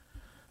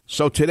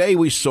 So today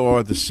we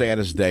saw the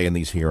saddest day in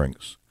these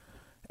hearings.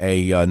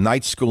 A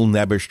night school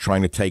nebbish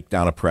trying to take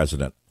down a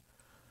president.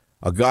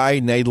 A guy,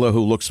 Nadler,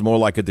 who looks more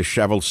like a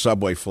disheveled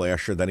subway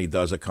flasher than he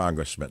does a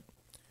congressman.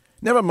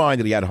 Never mind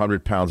that he had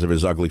 100 pounds of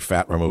his ugly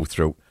fat removed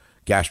through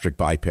gastric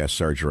bypass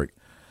surgery.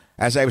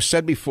 As I've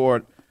said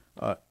before,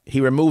 he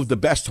removed the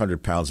best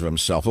 100 pounds of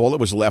himself. All that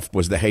was left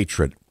was the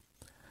hatred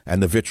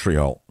and the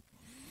vitriol.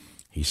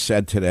 He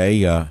said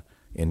today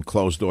in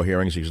closed-door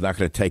hearings he's not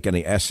going to take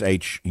any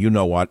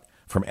you-know-what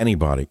from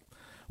anybody.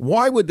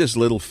 Why would this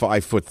little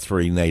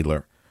 5'3"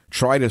 Nadler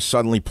try to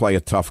suddenly play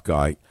a tough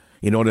guy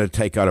in order to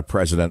take out a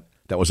president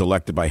that was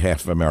elected by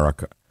half of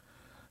America?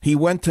 He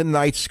went to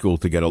night school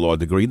to get a law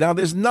degree. Now,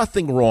 there's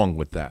nothing wrong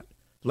with that.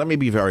 Let me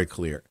be very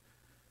clear.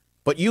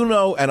 But you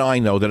know and I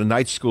know that a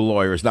night school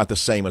lawyer is not the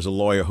same as a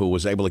lawyer who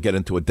was able to get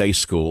into a day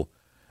school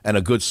and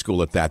a good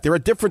school at that. There are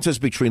differences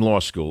between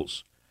law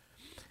schools.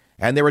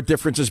 And there are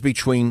differences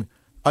between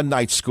a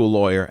night school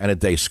lawyer and a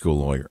day school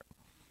lawyer.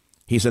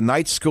 He's a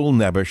night school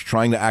nebbish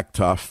trying to act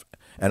tough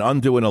and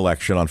undo an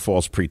election on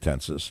false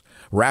pretenses,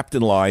 wrapped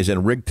in lies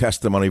and rigged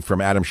testimony from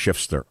Adam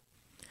Schiffster.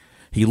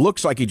 He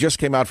looks like he just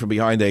came out from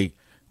behind a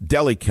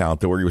deli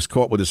counter where he was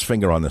caught with his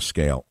finger on the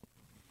scale.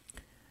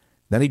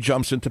 Then he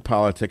jumps into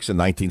politics in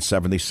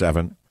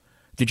 1977.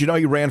 Did you know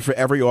he ran for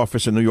every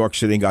office in New York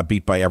City and got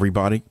beat by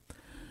everybody?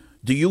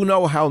 Do you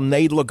know how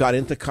Nadler got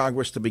into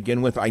Congress to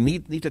begin with? I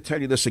need to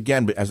tell you this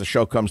again as the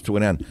show comes to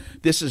an end.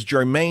 This is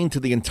germane to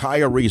the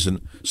entire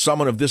reason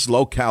someone of this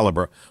low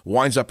caliber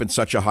winds up in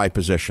such a high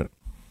position.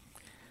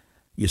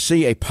 You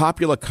see, a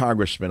popular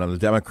congressman on the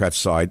Democrat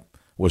side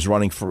was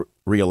running for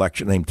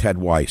re-election named Ted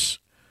Weiss.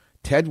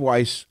 Ted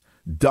Weiss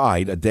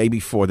died a day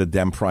before the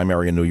Dem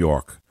primary in New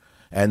York,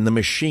 and the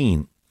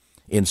machine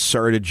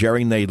inserted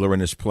Jerry Nadler in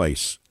his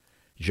place.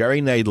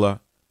 Jerry Nadler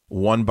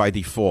won by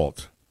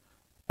default.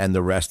 and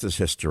the rest is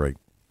history.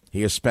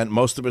 He has spent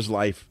most of his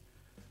life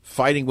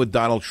fighting with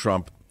Donald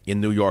Trump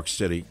in New York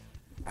City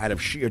out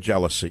of sheer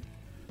jealousy.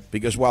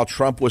 Because while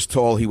Trump was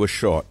tall, he was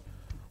short.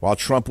 While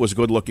Trump was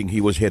good-looking, he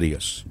was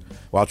hideous.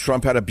 While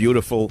Trump had a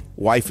beautiful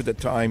wife at the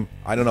time,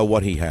 I don't know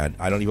what he had.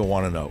 I don't even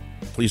want to know.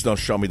 Please don't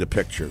show me the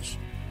pictures.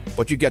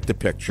 But you get the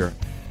picture.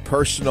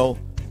 Personal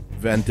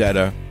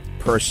vendetta,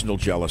 personal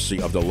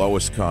jealousy of the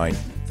lowest kind.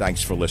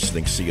 Thanks for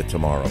listening. See you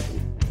tomorrow.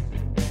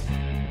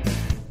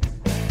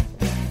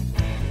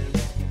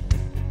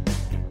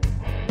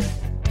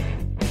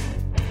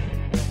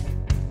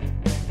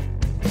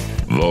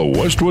 The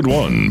Westwood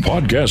One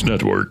Podcast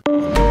Network.